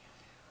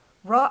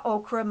 Raw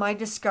okra, my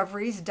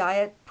discoveries,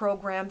 diet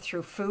program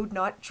through food,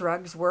 not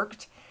drugs,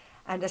 worked,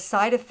 and a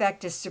side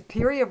effect is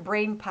superior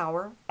brain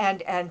power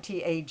and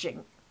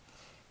anti-aging.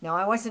 Now,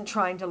 I wasn't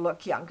trying to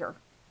look younger.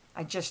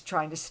 I'm just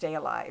trying to stay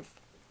alive.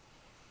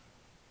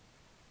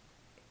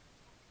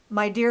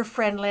 My dear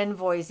friend Len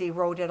Voisey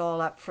wrote it all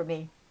up for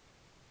me.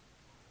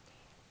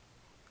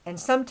 And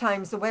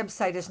sometimes the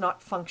website is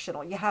not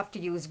functional. You have to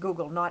use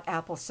Google, not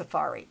Apple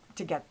Safari,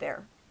 to get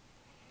there.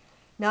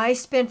 Now, I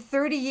spent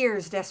 30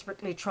 years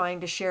desperately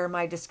trying to share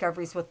my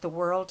discoveries with the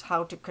world,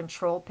 how to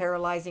control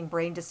paralyzing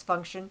brain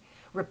dysfunction,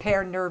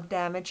 repair nerve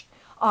damage,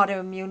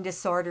 autoimmune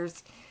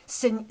disorders,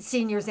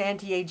 seniors'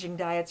 anti-aging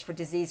diets for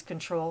disease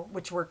control,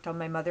 which worked on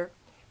my mother,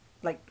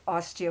 like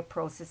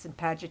osteoporosis and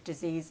Paget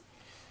disease.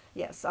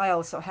 Yes, I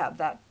also have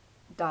that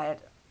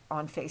diet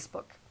on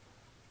Facebook.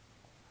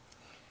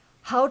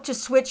 How to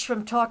switch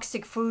from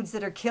toxic foods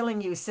that are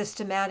killing you,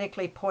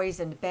 systematically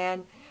poisoned,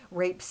 ban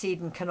rapeseed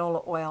and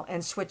canola oil,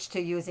 and switch to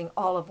using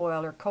olive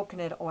oil or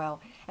coconut oil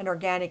and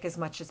organic as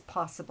much as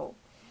possible.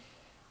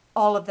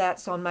 All of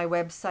that's on my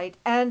website,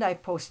 and I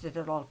posted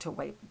it all to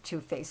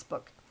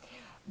Facebook.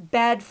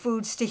 Bad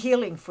foods to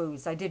healing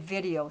foods. I did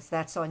videos.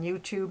 That's on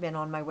YouTube and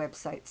on my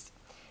websites.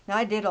 Now,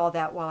 I did all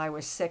that while I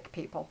was sick,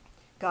 people.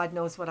 God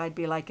knows what I'd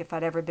be like if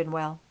I'd ever been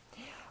well.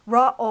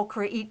 Raw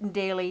okra eaten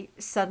daily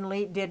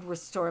suddenly did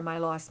restore my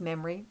lost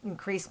memory,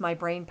 increase my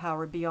brain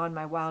power beyond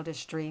my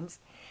wildest dreams,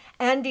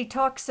 and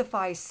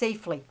detoxifies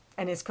safely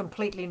and is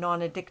completely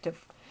non-addictive,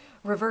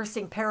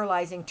 reversing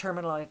paralyzing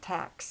terminal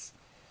attacks,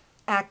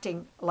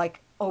 acting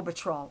like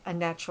Obitrol, a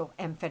natural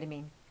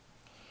amphetamine.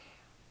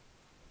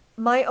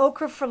 My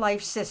Okra for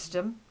Life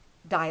system,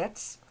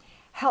 diets,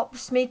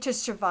 helps me to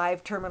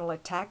survive terminal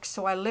attacks,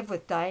 so I live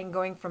with dying,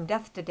 going from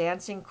death to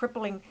dancing,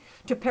 crippling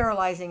to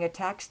paralyzing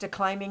attacks, to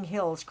climbing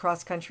hills,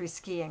 cross-country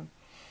skiing.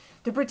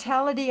 The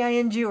brutality I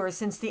endure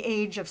since the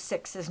age of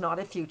 6 is not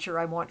a future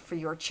I want for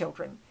your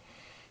children.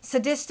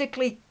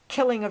 Sadistically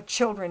killing of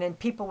children and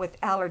people with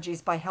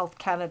allergies by Health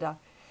Canada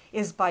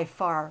is by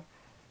far,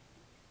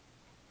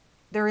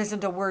 there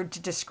isn't a word to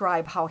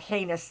describe how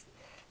heinous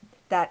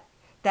that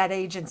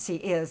agency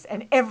is,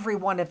 and every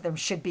one of them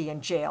should be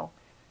in jail,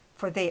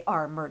 for they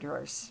are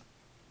murderers.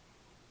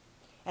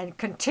 And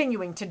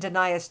continuing to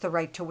deny us the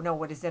right to know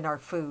what is in our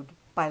food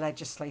by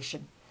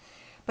legislation.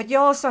 But you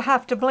also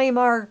have to blame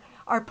our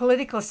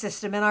political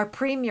system and our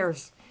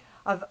premiers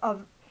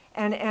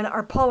and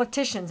our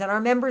politicians and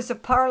our members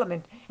of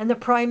parliament and the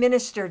Prime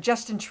Minister,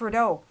 Justin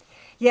Trudeau.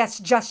 Yes,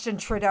 Justin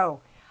Trudeau.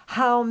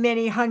 How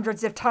many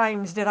hundreds of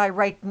times did I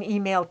write an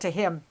email to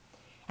him?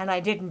 And I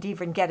didn't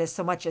even get as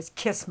so much as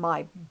 "kiss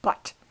my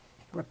butt"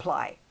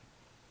 reply.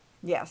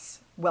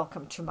 Yes,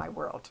 welcome to my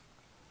world.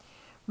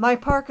 My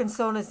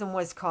Parkinsonism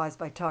was caused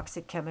by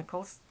toxic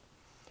chemicals,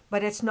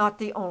 but it's not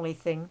the only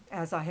thing.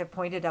 As I have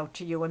pointed out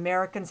to you,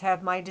 Americans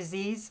have my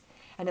disease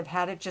and have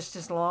had it just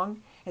as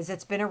long as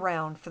it's been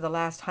around for the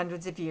last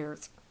hundreds of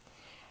years.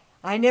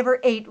 I never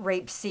ate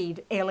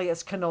rapeseed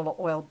alias canola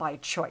oil by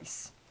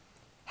choice.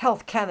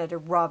 Health Canada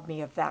robbed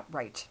me of that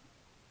right.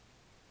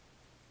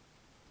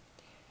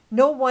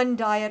 No one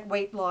diet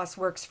weight loss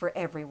works for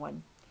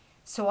everyone.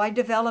 So I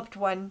developed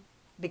one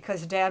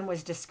because Dan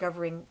was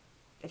discovering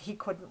that he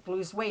couldn't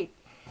lose weight.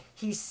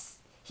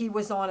 He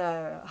was on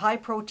a high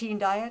protein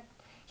diet.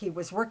 He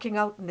was working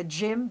out in the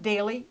gym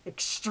daily,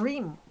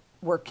 extreme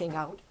working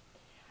out.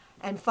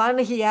 And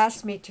finally he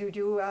asked me to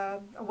do a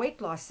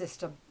weight loss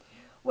system.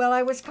 Well,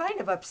 I was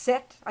kind of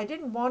upset. I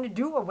didn't want to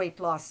do a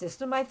weight loss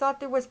system. I thought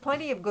there was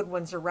plenty of good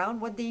ones around.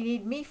 What do you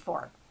need me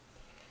for?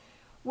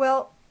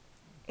 Well,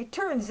 it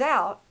turns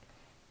out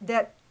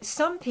that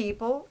some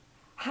people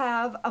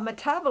have a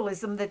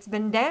metabolism that's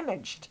been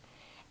damaged.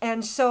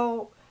 And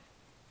so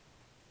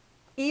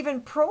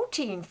even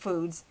protein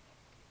foods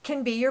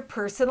can be your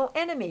personal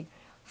enemy.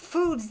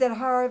 Foods that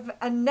have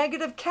a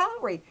negative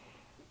calorie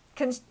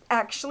can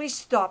actually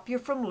stop you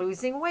from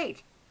losing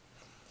weight.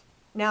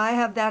 Now, I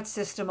have that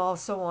system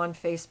also on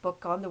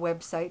Facebook, on the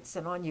websites,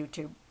 and on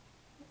YouTube.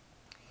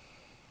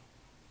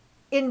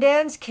 In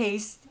Dan's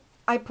case,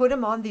 I put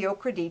him on the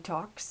OKRA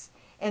detox,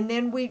 and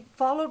then we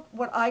followed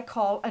what I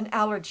call an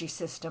allergy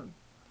system,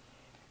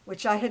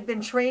 which I had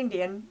been trained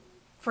in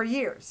for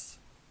years.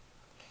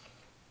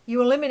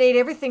 You eliminate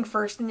everything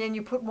first, and then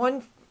you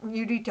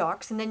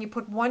detox, and then you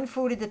put one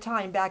food at a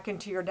time back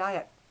into your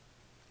diet,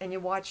 and you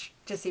watch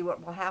to see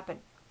what will happen.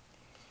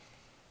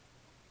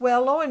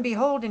 Well, lo and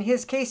behold, in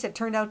his case, it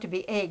turned out to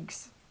be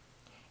eggs.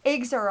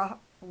 Eggs are a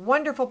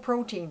wonderful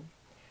protein,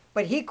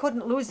 but he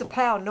couldn't lose a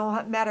pound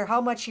no matter how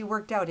much he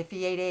worked out if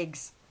he ate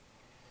eggs.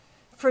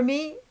 For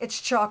me, it's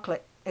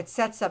chocolate. It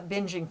sets up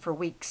binging for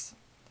weeks.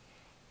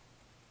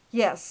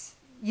 Yes,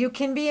 you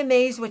can be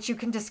amazed what you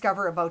can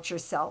discover about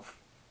yourself.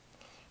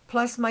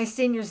 Plus my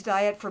seniors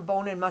diet for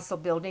bone and muscle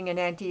building and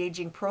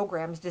anti-aging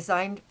programs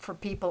designed for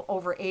people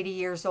over 80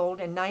 years old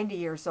and 90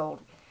 years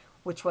old,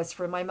 which was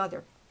for my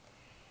mother.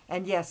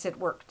 And yes, it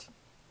worked.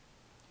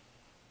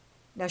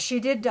 Now,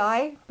 she did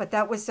die, but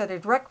that was a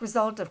direct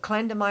result of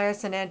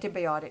clindamycin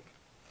antibiotic.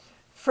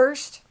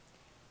 First,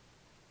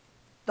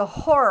 the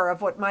horror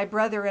of what my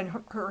brother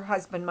and her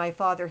husband, my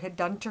father, had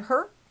done to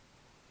her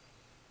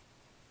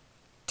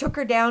took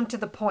her down to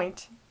the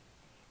point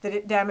that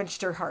it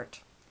damaged her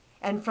heart.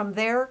 And from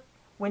there,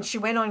 when she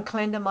went on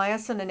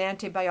clindamycin, an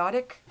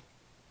antibiotic,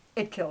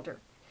 it killed her.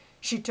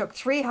 She took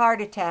 3 heart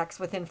attacks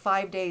within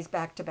 5 days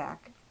back to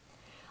back.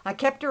 I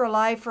kept her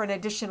alive for an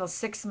additional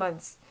 6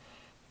 months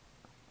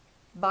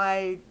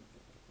by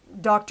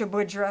Dr.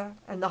 Budra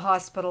and the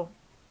hospital,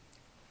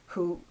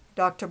 who,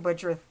 Dr.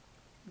 Budra,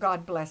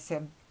 God bless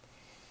him.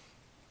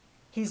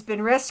 He's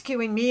been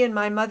rescuing me and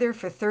my mother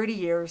for 30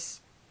 years.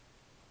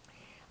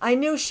 I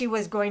knew she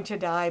was going to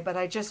die, but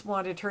I just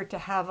wanted her to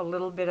have a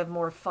little bit of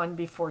more fun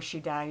before she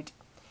died.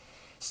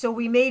 So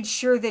we made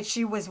sure that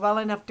she was well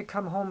enough to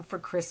come home for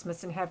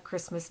Christmas and have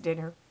Christmas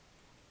dinner.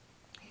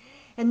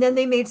 And then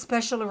they made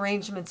special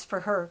arrangements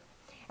for her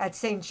at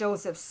St.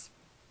 Joseph's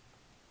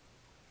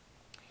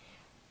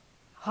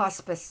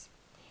Hospice.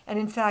 And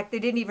in fact, they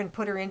didn't even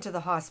put her into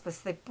the hospice.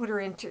 They put her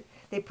into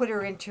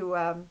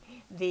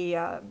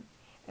the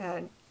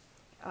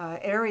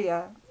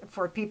area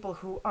for people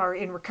who are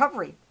in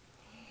recovery.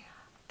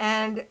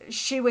 And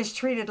she was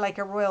treated like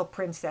a royal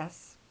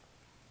princess.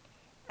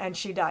 And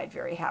she died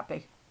very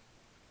happy.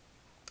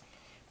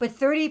 But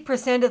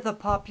 30% of the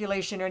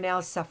population are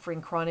now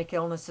suffering chronic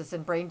illnesses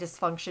and brain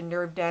dysfunction,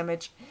 nerve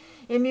damage,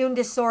 immune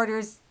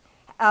disorders,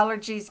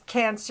 allergies,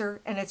 cancer,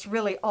 and it's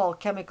really all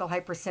chemical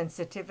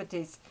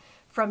hypersensitivities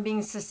from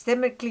being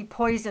systemically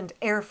poisoned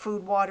air,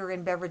 food, water,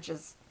 and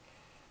beverages.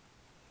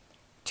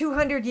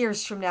 200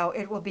 years from now,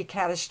 it will be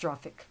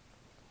catastrophic.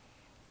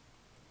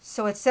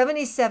 So at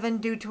 77,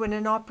 due to an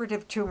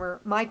inoperative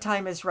tumor, my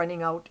time is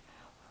running out.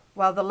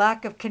 While the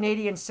lack of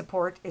Canadian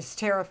support is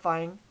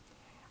terrifying,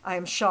 I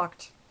am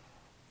shocked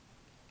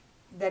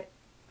that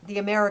the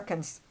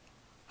Americans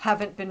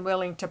haven't been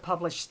willing to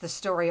publish the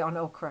story on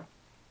OKRA.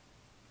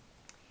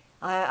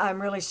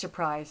 I'm really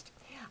surprised.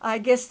 I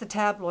guess the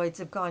tabloids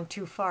have gone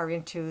too far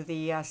into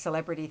the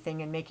celebrity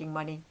thing and making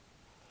money.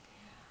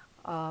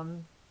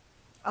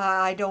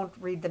 I don't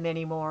read them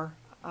anymore.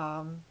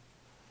 I'm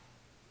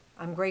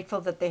grateful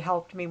that they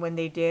helped me when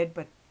they did,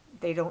 but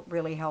they don't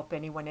really help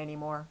anyone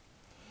anymore.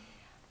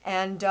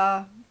 And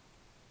I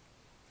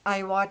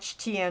watch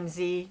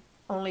TMZ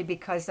only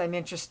because I'm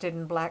interested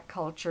in black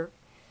culture,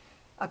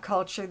 a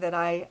culture that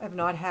I have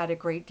not had a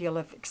great deal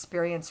of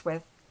experience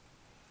with.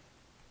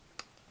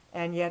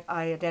 And yet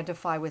I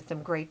identify with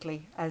them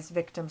greatly as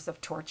victims of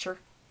torture.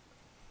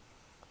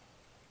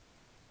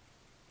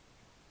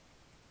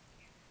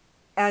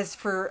 As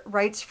for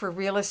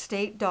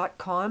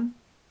rightsforrealestate.com,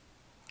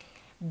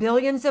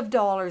 billions of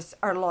dollars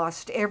are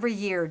lost every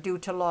year due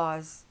to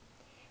laws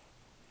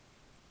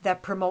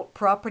that promote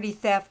property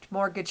theft,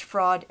 mortgage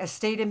fraud,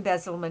 estate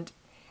embezzlement,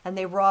 and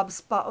they rob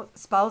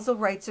spousal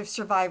rights of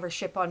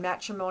survivorship on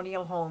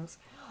matrimonial homes,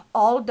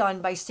 all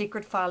done by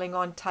secret filing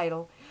on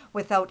title,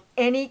 without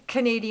any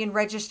Canadian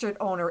registered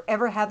owner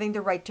ever having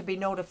the right to be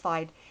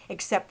notified,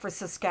 except for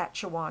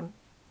Saskatchewan.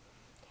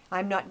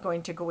 I'm not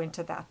going to go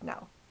into that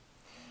now.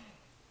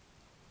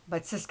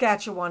 But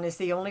Saskatchewan is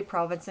the only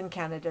province in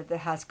Canada that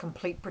has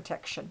complete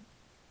protection.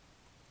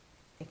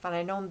 If I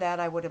had known that,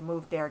 I would have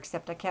moved there,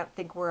 except I can't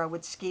think where I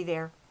would ski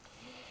there.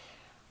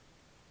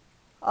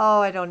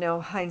 Oh, I don't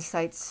know.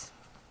 Hindsight's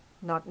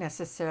not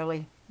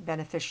necessarily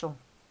beneficial.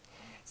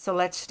 So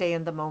let's stay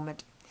in the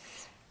moment.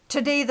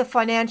 Today, the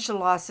financial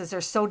losses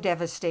are so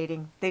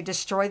devastating. They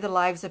destroy the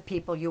lives of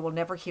people you will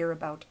never hear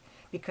about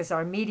because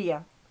our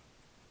media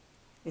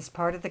is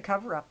part of the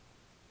cover-up.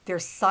 Their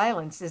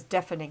silence is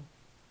deafening.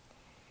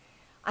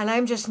 And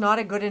I'm just not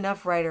a good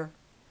enough writer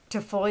to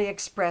fully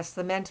express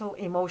the mental,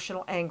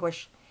 emotional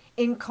anguish,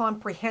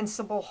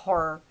 incomprehensible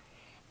horror,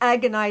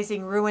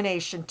 agonizing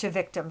ruination to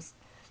victims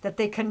that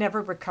they can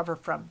never recover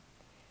from.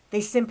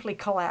 They simply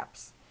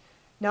collapse.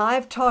 Now,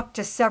 I've talked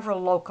to several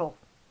local.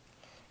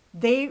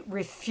 They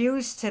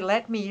refuse to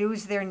let me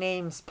use their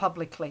names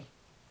publicly.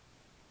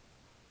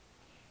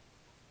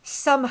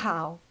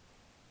 somehow,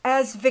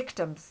 as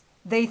victims,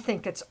 they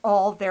think it's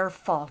all their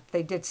fault.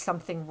 They did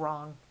something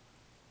wrong.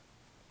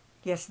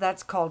 Yes,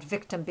 that's called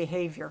victim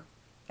behavior.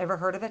 Ever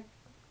heard of it?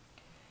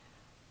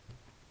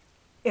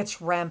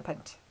 It's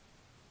rampant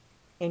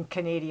in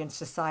Canadian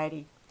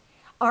society.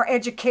 Our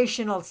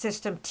educational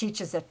system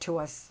teaches it to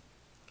us.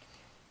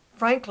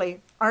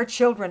 Frankly, our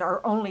children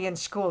are only in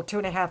school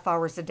 2.5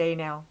 hours a day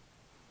now.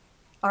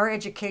 Our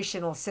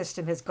educational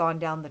system has gone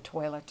down the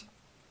toilet.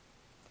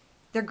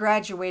 They're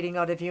graduating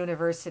out of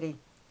university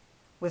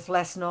with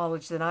less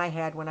knowledge than I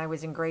had when I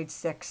was in grade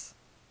 6.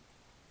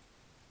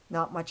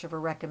 Not much of a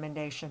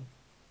recommendation.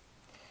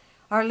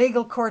 Our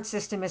legal court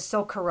system is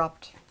so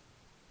corrupt.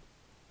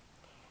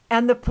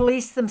 And the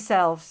police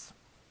themselves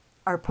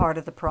are part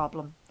of the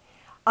problem.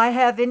 I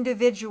have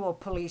individual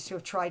police who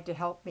have tried to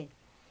help me,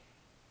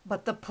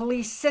 but the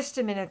police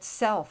system in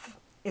itself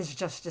is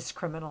just as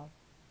criminal.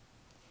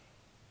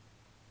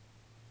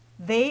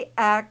 They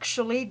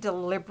actually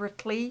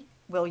deliberately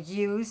will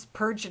use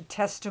perjured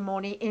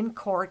testimony in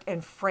court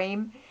and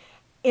frame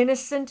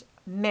innocent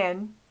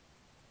men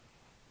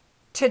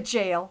to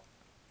jail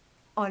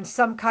on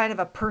some kind of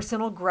a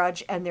personal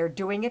grudge, and they're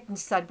doing it in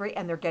Sudbury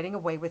and they're getting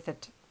away with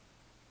it.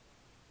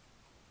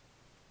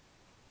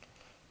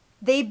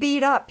 They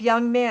beat up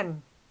young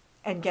men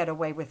and get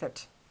away with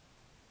it.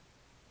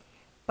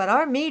 But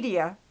our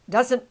media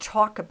doesn't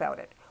talk about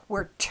it.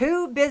 We're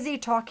too busy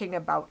talking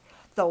about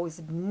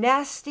those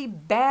nasty,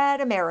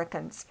 bad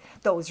Americans,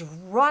 those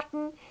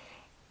rotten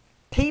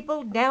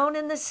people down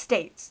in the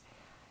States.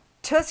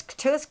 Tusk,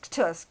 tusk,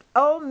 tusk.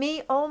 Oh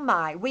me, oh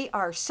my. We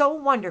are so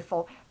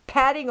wonderful,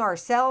 patting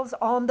ourselves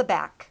on the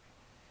back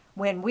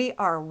when we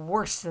are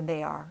worse than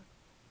they are.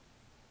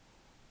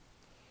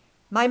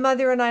 My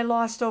mother and I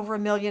lost over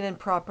 $1 million in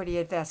property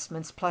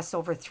investments, plus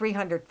over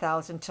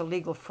 $300,000 to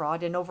legal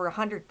fraud and over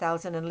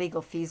 $100,000 in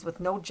legal fees with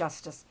no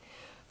justice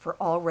for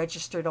all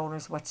registered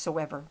owners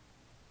whatsoever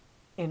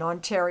in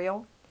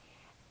Ontario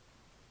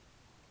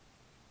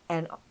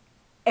and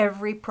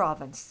every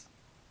province,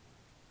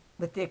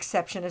 with the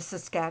exception of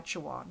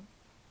Saskatchewan.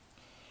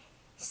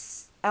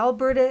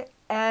 Alberta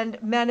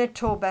and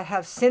Manitoba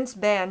have since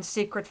banned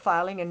secret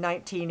filing in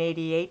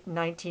 1988 and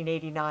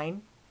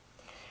 1989.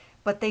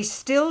 But they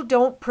still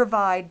don't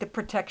provide the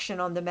protection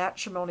on the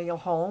matrimonial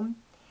home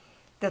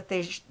that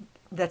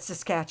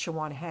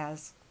Saskatchewan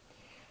has.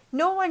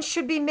 No one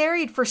should be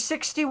married for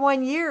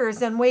 61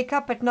 years and wake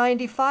up at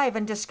 95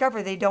 and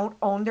discover they don't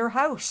own their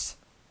house.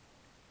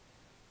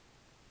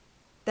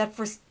 What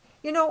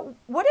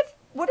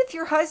if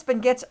your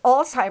husband gets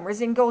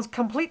Alzheimer's and goes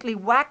completely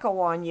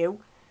wacko on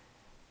you,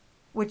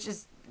 which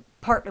is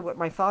partly what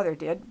my father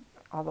did,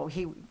 although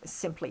he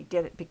simply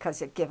did it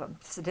because it gave him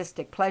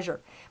sadistic pleasure.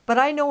 But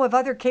I know of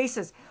other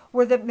cases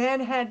where the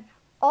man had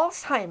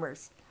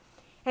Alzheimer's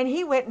and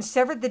he went and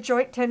severed the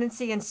joint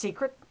tenancy in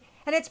secret,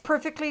 and it's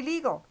perfectly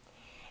legal.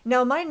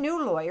 Now, my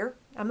new lawyer,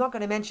 I'm not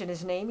going to mention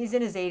his name, he's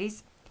in his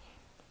 80s,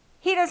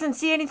 he doesn't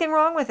see anything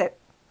wrong with it.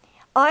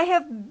 I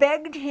have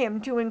begged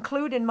him to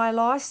include in my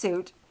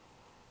lawsuit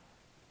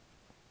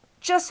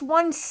just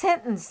one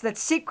sentence that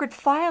secret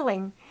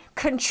filing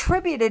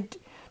contributed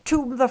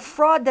to the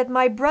fraud that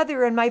my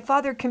brother and my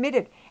father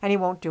committed, and he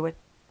won't do it.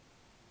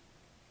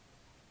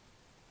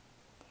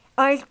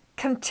 I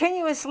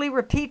continuously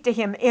repeat to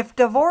him, if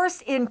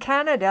divorce in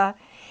Canada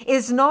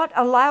is not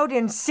allowed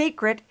in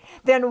secret,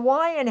 then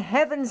why in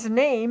heaven's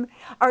name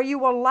are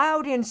you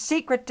allowed in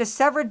secret to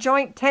sever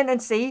joint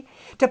tenancy,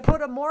 to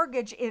put a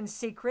mortgage in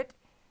secret,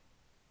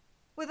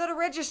 without a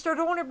registered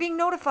owner being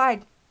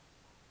notified?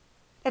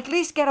 At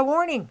least get a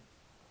warning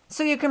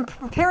so you can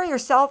prepare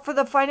yourself for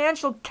the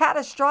financial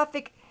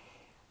catastrophic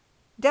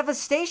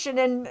devastation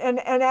and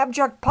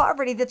abject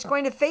poverty that's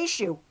going to face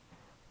you.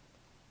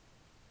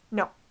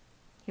 No,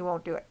 he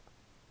won't do it.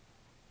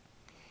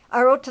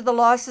 I wrote to the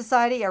Law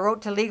Society, I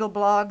wrote to legal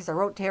blogs, I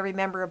wrote to every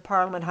member of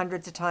Parliament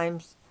hundreds of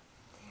times.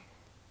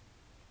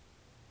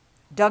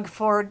 Doug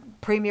Ford,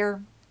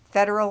 Premier,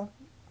 Federal,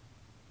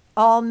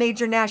 all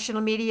major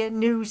national media,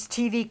 news,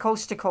 TV,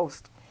 coast to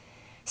coast.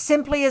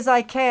 Simply as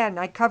I can,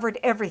 I covered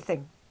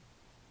everything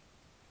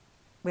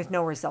with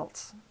no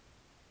results.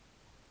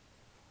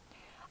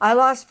 I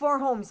lost 4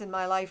 homes in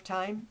my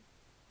lifetime,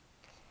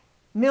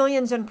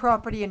 millions in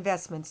property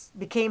investments,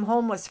 became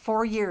homeless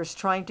 4 years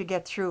trying to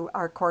get through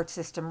our court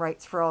system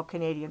rights for all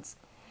Canadians.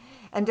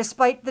 And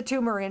despite the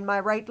tumor in my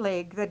right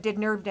leg that did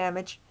nerve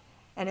damage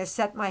and has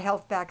set my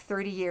health back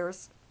 30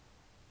 years,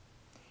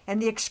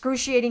 and the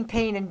excruciating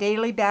pain and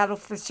daily battle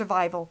for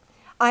survival,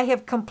 I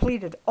have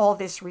completed all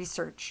this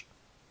research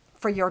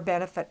for your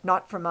benefit,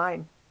 not for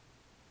mine.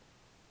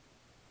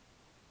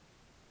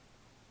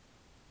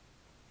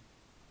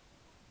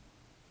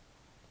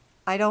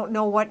 I don't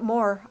know what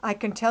more I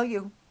can tell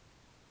you.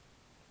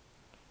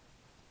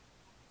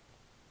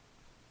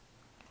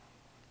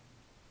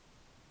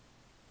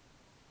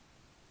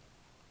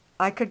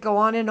 I could go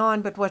on and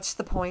on, but what's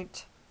the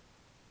point?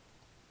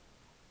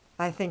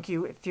 I think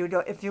if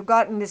you've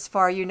gotten this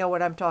far, you know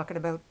what I'm talking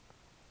about.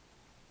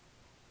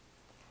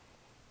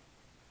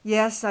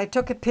 Yes, I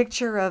took a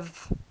picture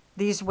of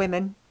these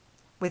women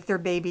with their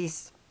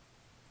babies.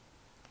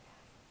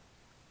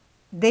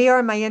 They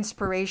are my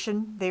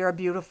inspiration. They are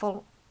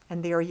beautiful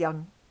and they are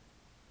young.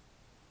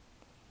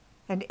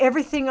 And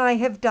everything I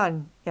have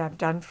done, I've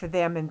done for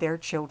them and their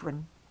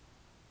children.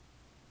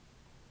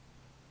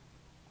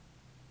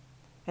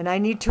 And I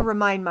need to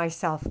remind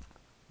myself,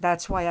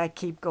 that's why I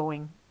keep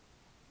going.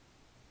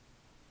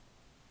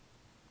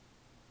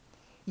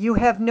 You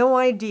have no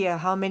idea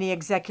how many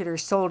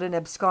executors sold and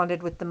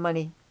absconded with the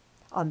money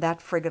on that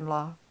friggin'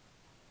 law.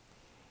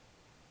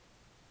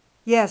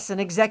 Yes, an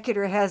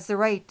executor has the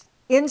right,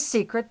 in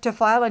secret, to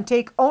file and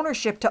take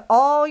ownership to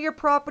all your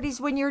properties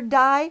when you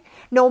die,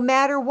 no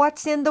matter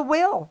what's in the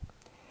will.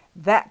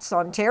 That's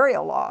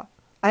Ontario law.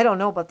 I don't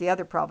know about the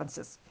other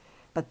provinces,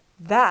 but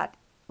that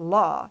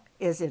law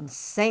is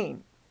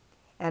insane.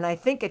 And I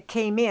think it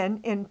came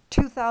in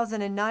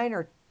 2009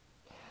 or,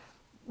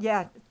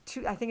 yeah,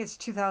 I think it's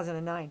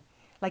 2009.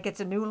 Like it's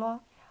a new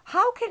law.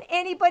 How can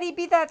anybody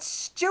be that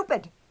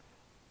stupid?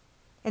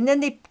 And then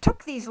they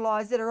took these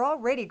laws that are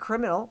already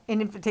criminal,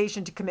 an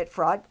invitation to commit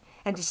fraud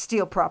and to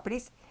steal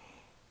properties,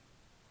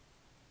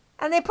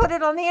 and they put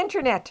it on the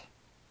internet.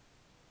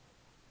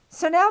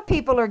 So now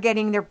people are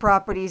getting their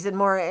properties and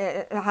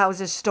more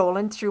houses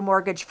stolen through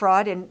mortgage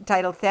fraud and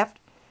title theft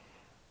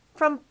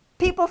from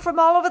people from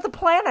all over the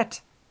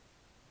planet.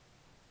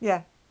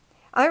 Yeah.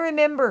 I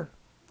remember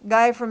a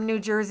guy from New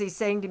Jersey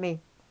saying to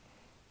me,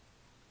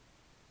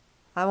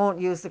 I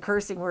won't use the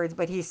cursing words,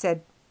 but he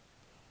said,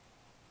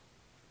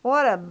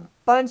 what a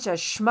bunch of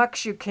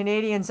schmucks you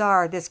Canadians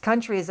are. This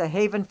country is a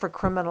haven for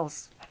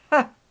criminals.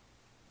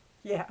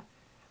 Yeah.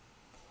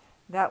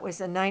 That was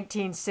in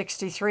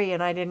 1963,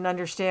 and I didn't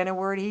understand a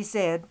word he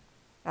said.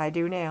 I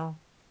do now.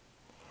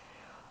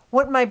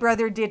 What my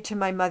brother did to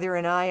my mother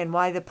and I, and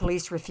why the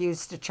police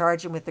refused to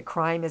charge him with the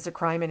crime, is a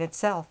crime in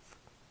itself.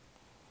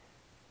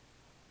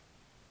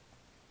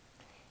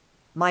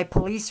 My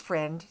police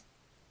friend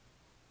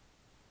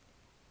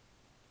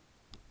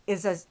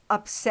is as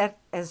upset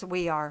as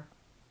we are.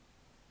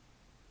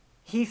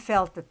 He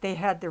felt that they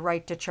had the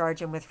right to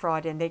charge him with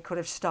fraud and they could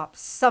have stopped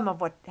some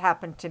of what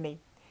happened to me,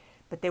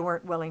 but they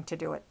weren't willing to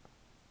do it.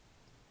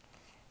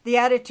 The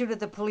attitude of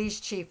the police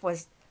chief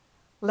was,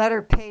 let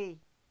her pay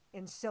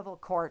in civil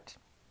court.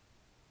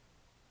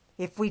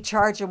 If we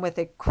charge him with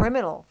a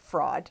criminal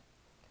fraud,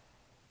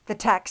 the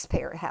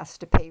taxpayer has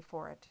to pay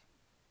for it.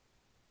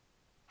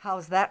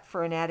 How's that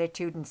for an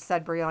attitude in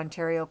Sudbury,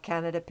 Ontario,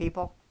 Canada,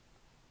 people?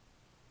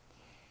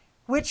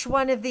 Which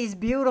one of these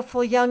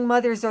beautiful young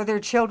mothers or their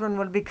children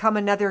will become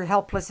another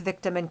helpless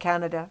victim in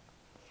Canada?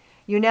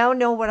 You now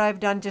know what I've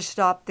done to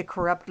stop the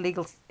corrupt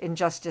legal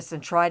injustice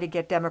and try to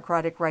get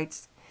democratic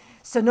rights.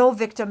 So no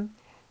victim,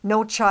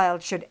 no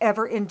child should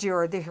ever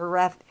endure the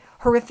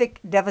horrific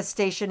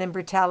devastation and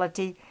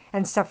brutality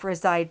and suffer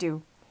as I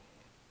do.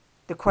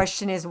 The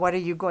question is, what are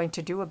you going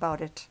to do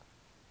about it?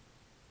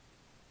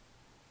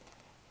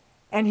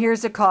 And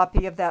here's a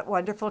copy of that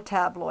wonderful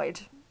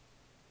tabloid.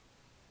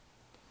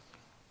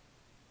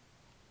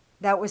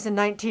 That was in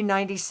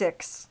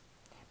 1996.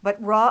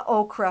 But raw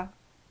OKRA,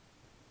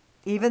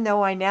 even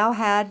though I now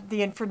had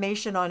the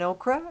information on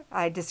OKRA,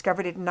 I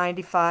discovered it in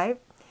 95.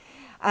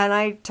 And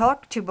I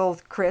talked to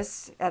both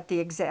Chris at the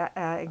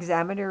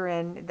Examiner,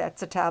 and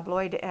that's a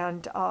tabloid,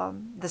 and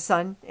the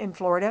Sun in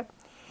Florida,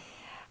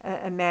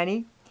 and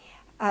Manny,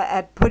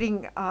 at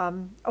putting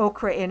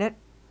OKRA in it.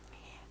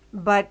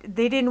 But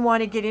they didn't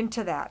want to get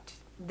into that.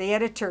 The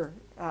editor,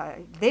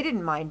 they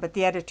didn't mind, but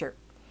the editor.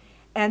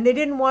 And they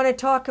didn't want to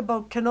talk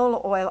about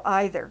canola oil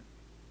either.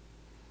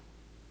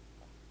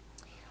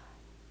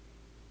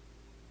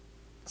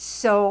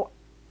 So,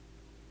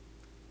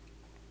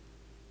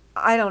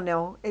 I don't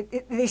know.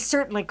 They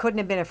certainly couldn't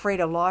have been afraid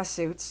of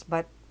lawsuits,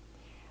 but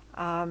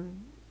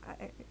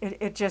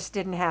it just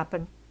didn't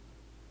happen.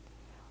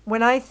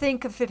 When I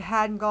think if it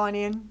hadn't gone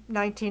in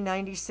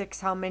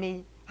 1996, how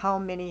many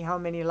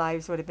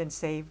lives would have been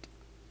saved?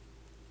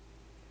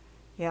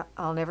 Yeah,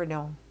 I'll never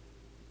know.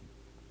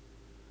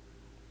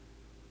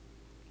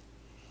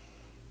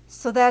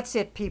 So that's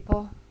it,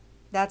 people.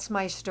 That's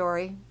my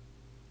story.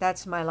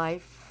 That's my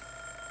life.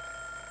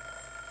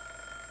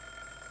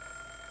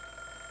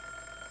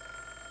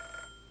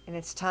 And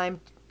it's time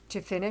to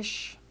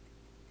finish.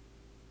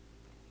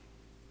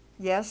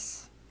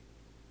 Yes.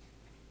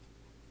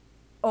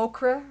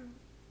 OKRA,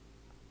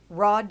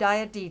 raw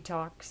diet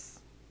detox,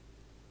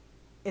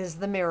 is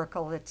the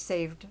miracle that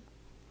saved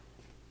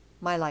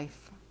my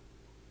life.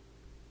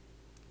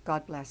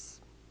 God bless.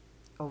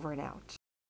 Over and out.